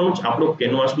શું કરવાનું છે? આપણું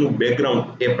કેનવાસનું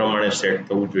બેકગ્રાઉન્ડ એ પ્રમાણે સેટ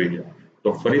થવું જોઈએ.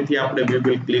 તો ફરીથી આપણે we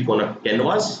will click on a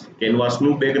canvas.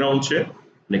 કેનવાસનું background છે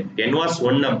અને કેનવાસ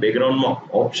 1 ના બેકગ્રાઉન્ડમાં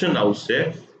ઓપ્શન આવશે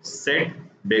set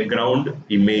background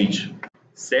image.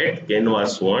 Set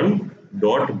canvas 1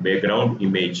 dot background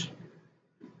image.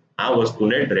 આ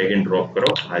વસ્તુને ડ્રેગ એન્ડ ડ્રોપ કરો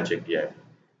આ જગ્યાએ.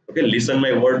 Okay, listen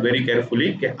my word very carefully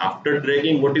કે after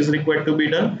dragging what is required to be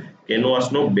done?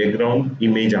 કેનવાસનો background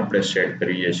image આપણે સેટ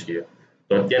કરીએ છીએ.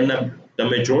 તો અત્યારના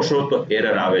તમે જોશો તો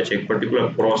એરર આવે છે, એક પર્ટિક્યુલર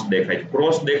ક્રોસ દેખાય છે.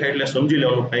 ક્રોસ દેખાય એટલે સમજી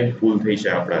લેવાનું કંઈક ભૂલ થઈ છે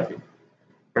આપણાથી.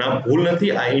 પણ આ ભૂલ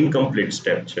નથી, આ ઇનકમ્પ્લીટ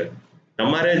સ્ટેપ છે.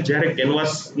 તમારે જ્યારે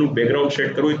કેનવાસનું બેકગ્રાઉન્ડ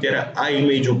સેટ કરવું હોય ત્યારે આ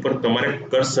ઇમેજ ઉપર તમારે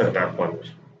કર્સર રાખવાનું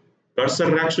છે. કર્સર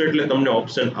રાખશો એટલે તમને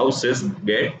ઓપ્શન આવશે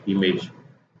ગેટ ઇમેજ.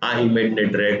 આ ઇમેજને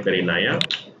ડ્રેગ કરીને અહીંયા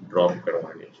ડ્રોપ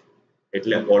કરવાની છે.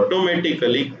 એટલે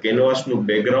ઓટોમેટિકલી કેનવાસનું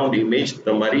બેકગ્રાઉન્ડ ઇમેજ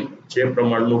તમારી જે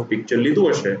પ્રમાણનું પિક્ચર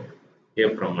લીધું હશે એ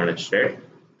પ્રમાણે સેટ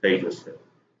થઈ જશે.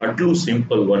 આટલું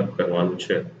સિમ્પલ વર્ક કરવાનું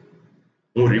છે.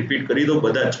 હું રિપીટ કરી દઉં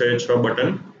બધા 6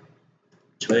 બટન.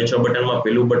 6 બટનમાં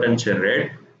પહેલું બટન છે રેડ,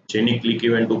 જેની ક્લિક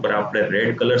ઇવેન્ટ ઉપર આપણે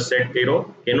રેડ કલર સેટ કર્યો.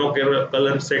 કેનો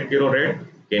કલર સેટ કર્યો? રેડ,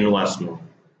 કેનવાસનો.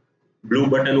 બ્લુ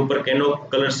બટન ઉપર કેનો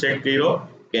કલર સેટ કર્યો?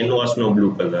 કેનવાસનો blue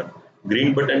colour. Green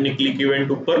બટનની click event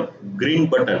ઉપર green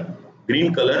button,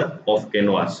 green colour of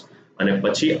canvas. અને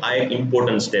પછી આ એક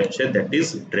ઇમ્પોર્ટન્ટ સ્ટેપ છે, ધેટ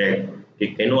ઇઝ ડ્રેગ. કે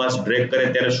કેનવાસ ડ્રેગ કરે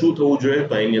ત્યારે શું થવું જોઈએ?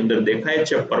 તો એની અંદર દેખાય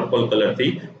છે પર્પલ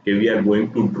કલરથી કે we are going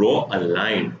to draw a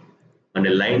line. અને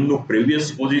લાઇનનું પ્રીવિયસ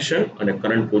પોઝિશન અને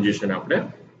કરંટ પોઝિશન આપણે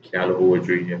ખ્યાલ હોવો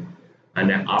જોઈએ.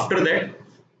 અને after that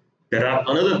there are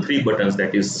another 3 buttons,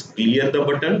 that is clear the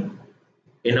button.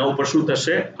 એના ઉપર શું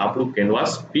થશે? આપણું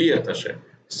કેનવાસ ક્લિયર થશે.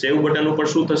 સેવ બટન ઉપર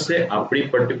શું થશે? આપણી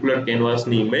પર્ટિક્યુલર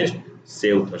કેનવાસની ઇમેજ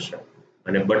સેવ થશે.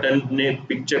 અને બટનને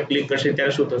પિક્ચર ક્લિક કરશે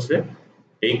ત્યારે શું થશે?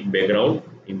 એક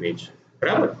બેકગ્રાઉન્ડ ઇમેજ.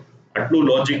 બરાબર? આટલું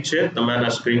લોજિક છે. તમે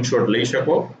આના સ્ક્રીનશોટ લઈ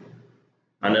શકો.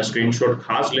 આના સ્ક્રીનશોટ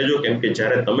ખાસ લેજો, કેમ કે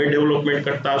જ્યારે તમે ડેવલપમેન્ટ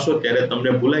કરતા હશો ત્યારે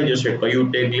તમને ભૂલાઈ જશે કયું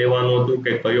ટેગ લેવાનું હતું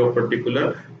કે કયો પર્ટિક્યુલર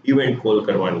ઇવેન્ટ કોલ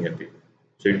કરવાની હતી.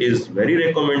 So it is very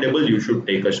recommendable you should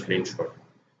take a screenshot.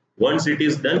 Once it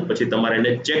is done, પછી તમારે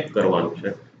એને ચેક કરવાનું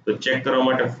છે. તો ચેક કરવા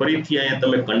માટે ફરીથી અહીંયા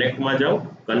તમે કનેક્ટમાં જાઓ.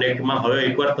 કનેક્ટમાં હવે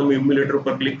એકવાર તમે ઇમ્યુલેટર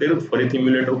ઉપર ક્લિક કર્યું, ફરીથી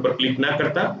ઇમ્યુલેટર ઉપર ક્લિક ના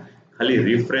કરતા ખાલી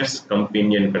રિફ્રેશ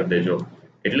કમ્પેનિયન કરી દેજો.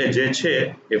 એટલે જે છે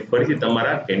એ ફરીથી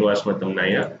તમારા કેનવાસમાં તમને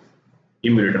અહીંયા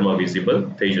ઇમ્યુલેટરમાં વિઝિબલ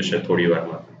થઈ જશે થોડી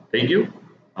વારમાં. થઈ ગયું?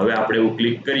 હવે આપણે એવું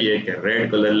ક્લિક કરીએ કે રેડ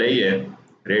કલર લઈએ.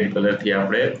 રેડ કલરથી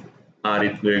આપણે આ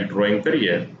રીતનું એક ડ્રોઈંગ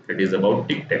કરીએ, ધેટ ઇઝ અબાઉટ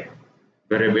ટિક-ટેક.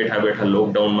 ઘરે બેઠા બેઠા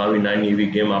લોકડાઉનમાં આવી નાની એવી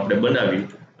ગેમ આપણે બનાવી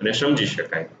અને સમજી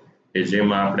શકાય કે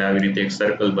જેમાં આપણે આવી રીતે એક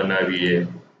સર્કલ બનાવીએ,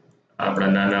 આપણા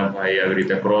નાના ભાઈ આવી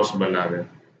રીતે ક્રોસ બનાવે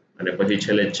અને પછી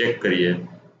છેલ્લે ચેક કરીએ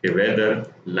કે weather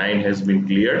line has been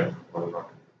cleared or not.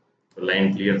 તો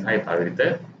લાઇન ક્લિયર થાય તો આવી રીતે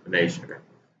બનાવી શકાય.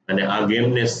 અને આ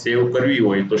ગેમને સેવ કરવી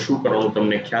હોય તો શું કરવાનું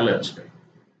તમને ખ્યાલ જ છે.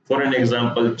 ફોર એન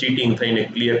એક્ઝામ્પલ, ચીટિંગ થઈને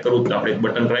ક્લિયર કરવું તો આપણે એક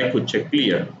બટન રાખ્યું છે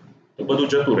ક્લિયર, તો બધું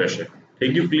જતું રહેશે.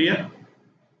 થઈ ગયું ક્લિયર?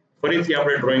 ફરીથી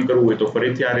આપણે ડ્રોઈંગ કરવું હોય તો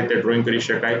ફરીથી આ રીતે ડ્રોઈંગ કરી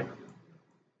શકાય.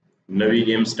 નવી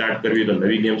ગેમ સ્ટાર્ટ કરવી તો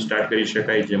નવી ગેમ સ્ટાર્ટ કરી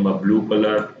શકાય, જેમાં બ્લુ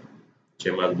કલર,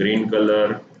 જેમાં ગ્રીન કલર,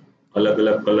 અલગ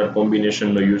અલગ કલર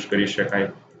કોમ્બિનેશનનો યુઝ કરી શકાય.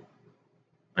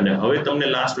 અને હવે તમને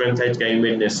લાસ્ટ એમ થાય કે આ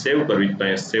ઇમેજને સેવ કરવી તો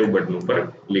અહીંયા સેવ બટન ઉપર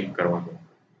ક્લિક કરવાનું.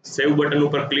 સેવ બટન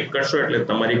ઉપર ક્લિક કરશો એટલે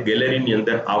તમારી ગેલેરીની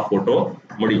અંદર આ ફોટો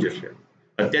મળી જશે.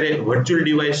 અત્યારે વર્ચ્યુઅલ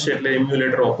ડિવાઇસ છે એટલે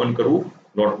ઇમ્યુલેટર ઓપન કરવું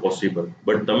નોટ પોસિબલ,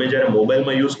 બટ તમે જ્યારે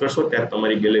મોબાઈલમાં યુઝ કરશો ત્યારે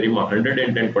તમારી ગેલેરીમાં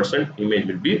 110% image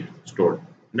will be stored.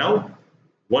 Now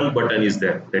one button is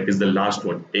there, that is the last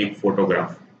one, take photograph,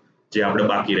 જે આપણે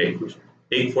બાકી રાખ્યું છે.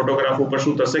 take photograph ઉપર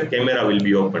શું થશે, કેમેરા will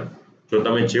be open. જો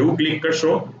તમે જેવું ક્લિક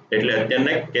કરશો એટલે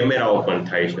અત્યારના કેમેરા ઓપન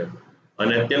થાય છે.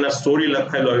 અને અત્યારના સ્ટોરી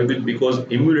લખાયેલું આવ્યું બીકોઝ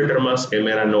ઇમ્યુલેટરમાં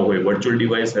કેમેરા ન હોય, virtual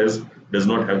device does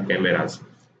not have cameras.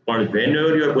 પણ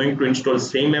whenever you are going to install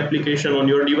same application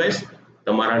on your device,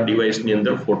 તમારા ડિવાઇસની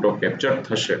અંદર ફોટો કેપ્ચર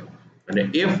થશે અને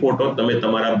એ ફોટો તમે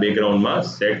તમારા બેકગ્રાઉન્ડમાં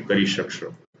સેટ કરી શકશો.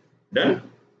 Done.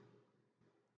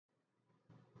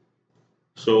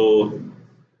 So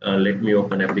let me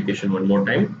open application one more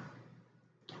time.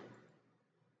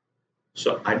 So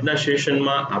આજના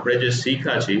સેશનમાં આપણે જે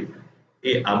શીખ્યા છે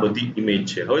એ આ બધી ઇમેજ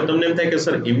છે. હવે તમને એમ થાય કે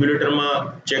સર ઇમ્યુલેટરમાં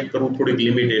ચેક કરવું થોડીક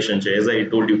લિમિટેશન છે, as I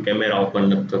told you camera open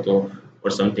નથી થતો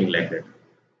ઓર સમથિંગ લાઈક ધેટ.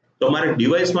 તો મારે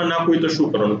ડિવાઇસમાં નાખવું હોય તો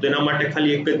શું કરવાનું, તો એના માટે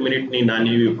ખાલી 1 જ મિનિટની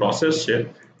નાની એવી પ્રોસેસ છે.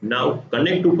 નાવ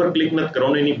કનેક્ટ ઉપર ક્લિક નથી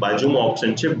કરવાનું, એની બાજુમાં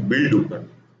ઓપ્શન છે બિલ્ડ ઉપર.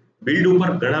 બિલ્ડ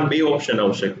ઉપર ઘણા બે ઓપ્શન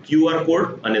આવશે, QR કોડ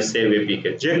અને સેવ એપીકે,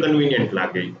 જે કન્વિનિયન્ટ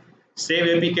લાગે. સેવ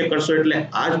એપીકે કરશો એટલે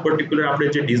આ જ પર્ટિક્યુલર આપણે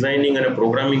જે ડિઝાઇનિંગ અને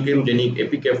પ્રોગ્રામિંગ કર્યું જેની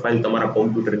એપીકે ફાઇલ તમારા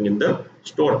કોમ્પ્યુટરની અંદર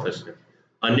સ્ટોર થશે.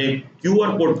 અને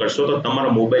QR કોડ કરશો તો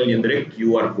તમારા મોબાઈલની અંદર એક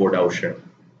QR કોડ આવશે.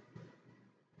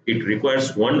 It requires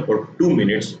 1 or 2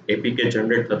 minutes. APK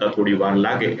generate થતા થોડી વાર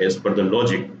લાગે as per the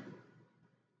logic.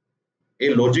 A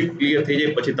logic clear થઈ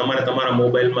જાય પછી તમારે તમારા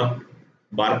મોબાઈલમાં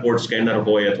બારકોડ સ્કેનર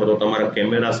હોય અથવા તો તમારા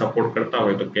કેમેરા સપોર્ટ કરતા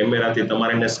હોય તો કેમેરાથી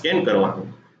તમારે એને સ્કેન કરવાનું.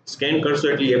 સ્કેન કરશો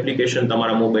એટલે એપ્લિકેશન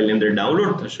તમારા મોબાઈલની અંદર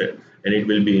ડાઉનલોડ થશે and it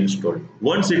will be installed.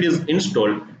 Once it is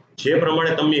installed, જે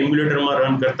પ્રમાણે તમે ઇમ્યુલેટરમાં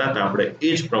રન કરતા હતા આપણે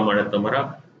એ જ પ્રમાણે તમારા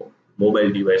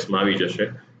મોબાઈલ ડિવાઇસમાં આવી જશે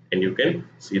and you can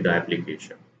see the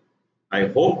application. I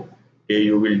hope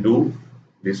you will do,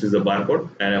 this is the barcode,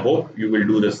 and I hope you will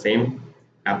do the same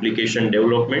application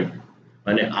development.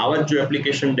 અને આવા જ જો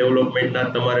એપ્લિકેશન ડેવલપમેન્ટના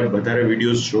તમારે વધારે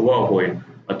વિડીયોઝ જોવા હોય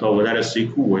અથવા વધારે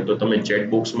શીખવું હોય તો તમે ચેટ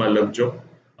બોક્સમાં લખજો,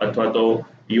 અથવા તો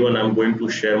even I'm going to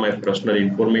share my personal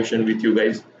information with you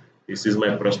guys. This is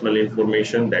my personal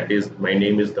information, that is my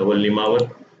name is Dhaval Nimavat,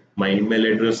 my email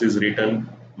address is written,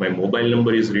 my mobile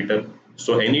number is written.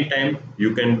 So anytime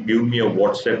you can give me a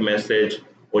WhatsApp message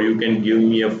or you can give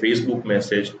me a Facebook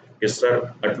message કે sir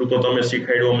આટલું તો તમે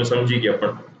શીખાડ્યું અમે સમજી ગયા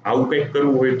પણ આવું કંઈક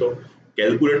કરવું હોય તો,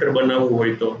 કેલ્ક્યુલેટર બનાવવું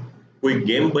હોય તો, કોઈ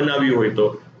ગેમ બનાવવી હોય તો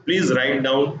please write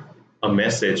down a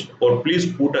message or please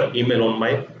put a email on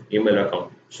my email account.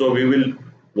 So we will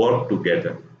work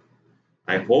together.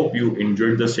 I hope you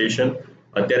enjoyed the session.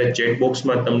 અત્યારે ચેટ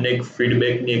બોક્સમાં તમને એક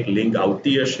ફીડબેકની એક લિંક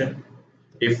આવતી હશે.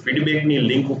 એ ફીડબેકની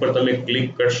લિંક ઉપર તમે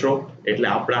ક્લિક કરશો એટલે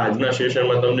આપણા આજના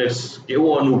સેશનમાં તમને કેવો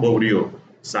અનુભવ રહ્યો,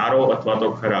 સારો અથવા તો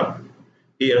ખરાબ,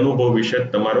 એ અનુભવ વિશે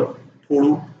તમારો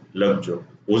થોડું લખજો.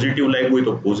 પોઝિટિવ લાગ્યું હોય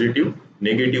તો પોઝિટિવ,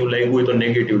 નેગેટિવ લાગ્યું હોય તો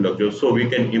નેગેટિવ લખજો. સો we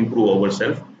can improve our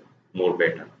self more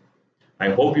better. I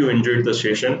hope you enjoyed the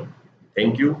session.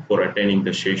 Thank you for attending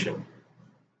the session.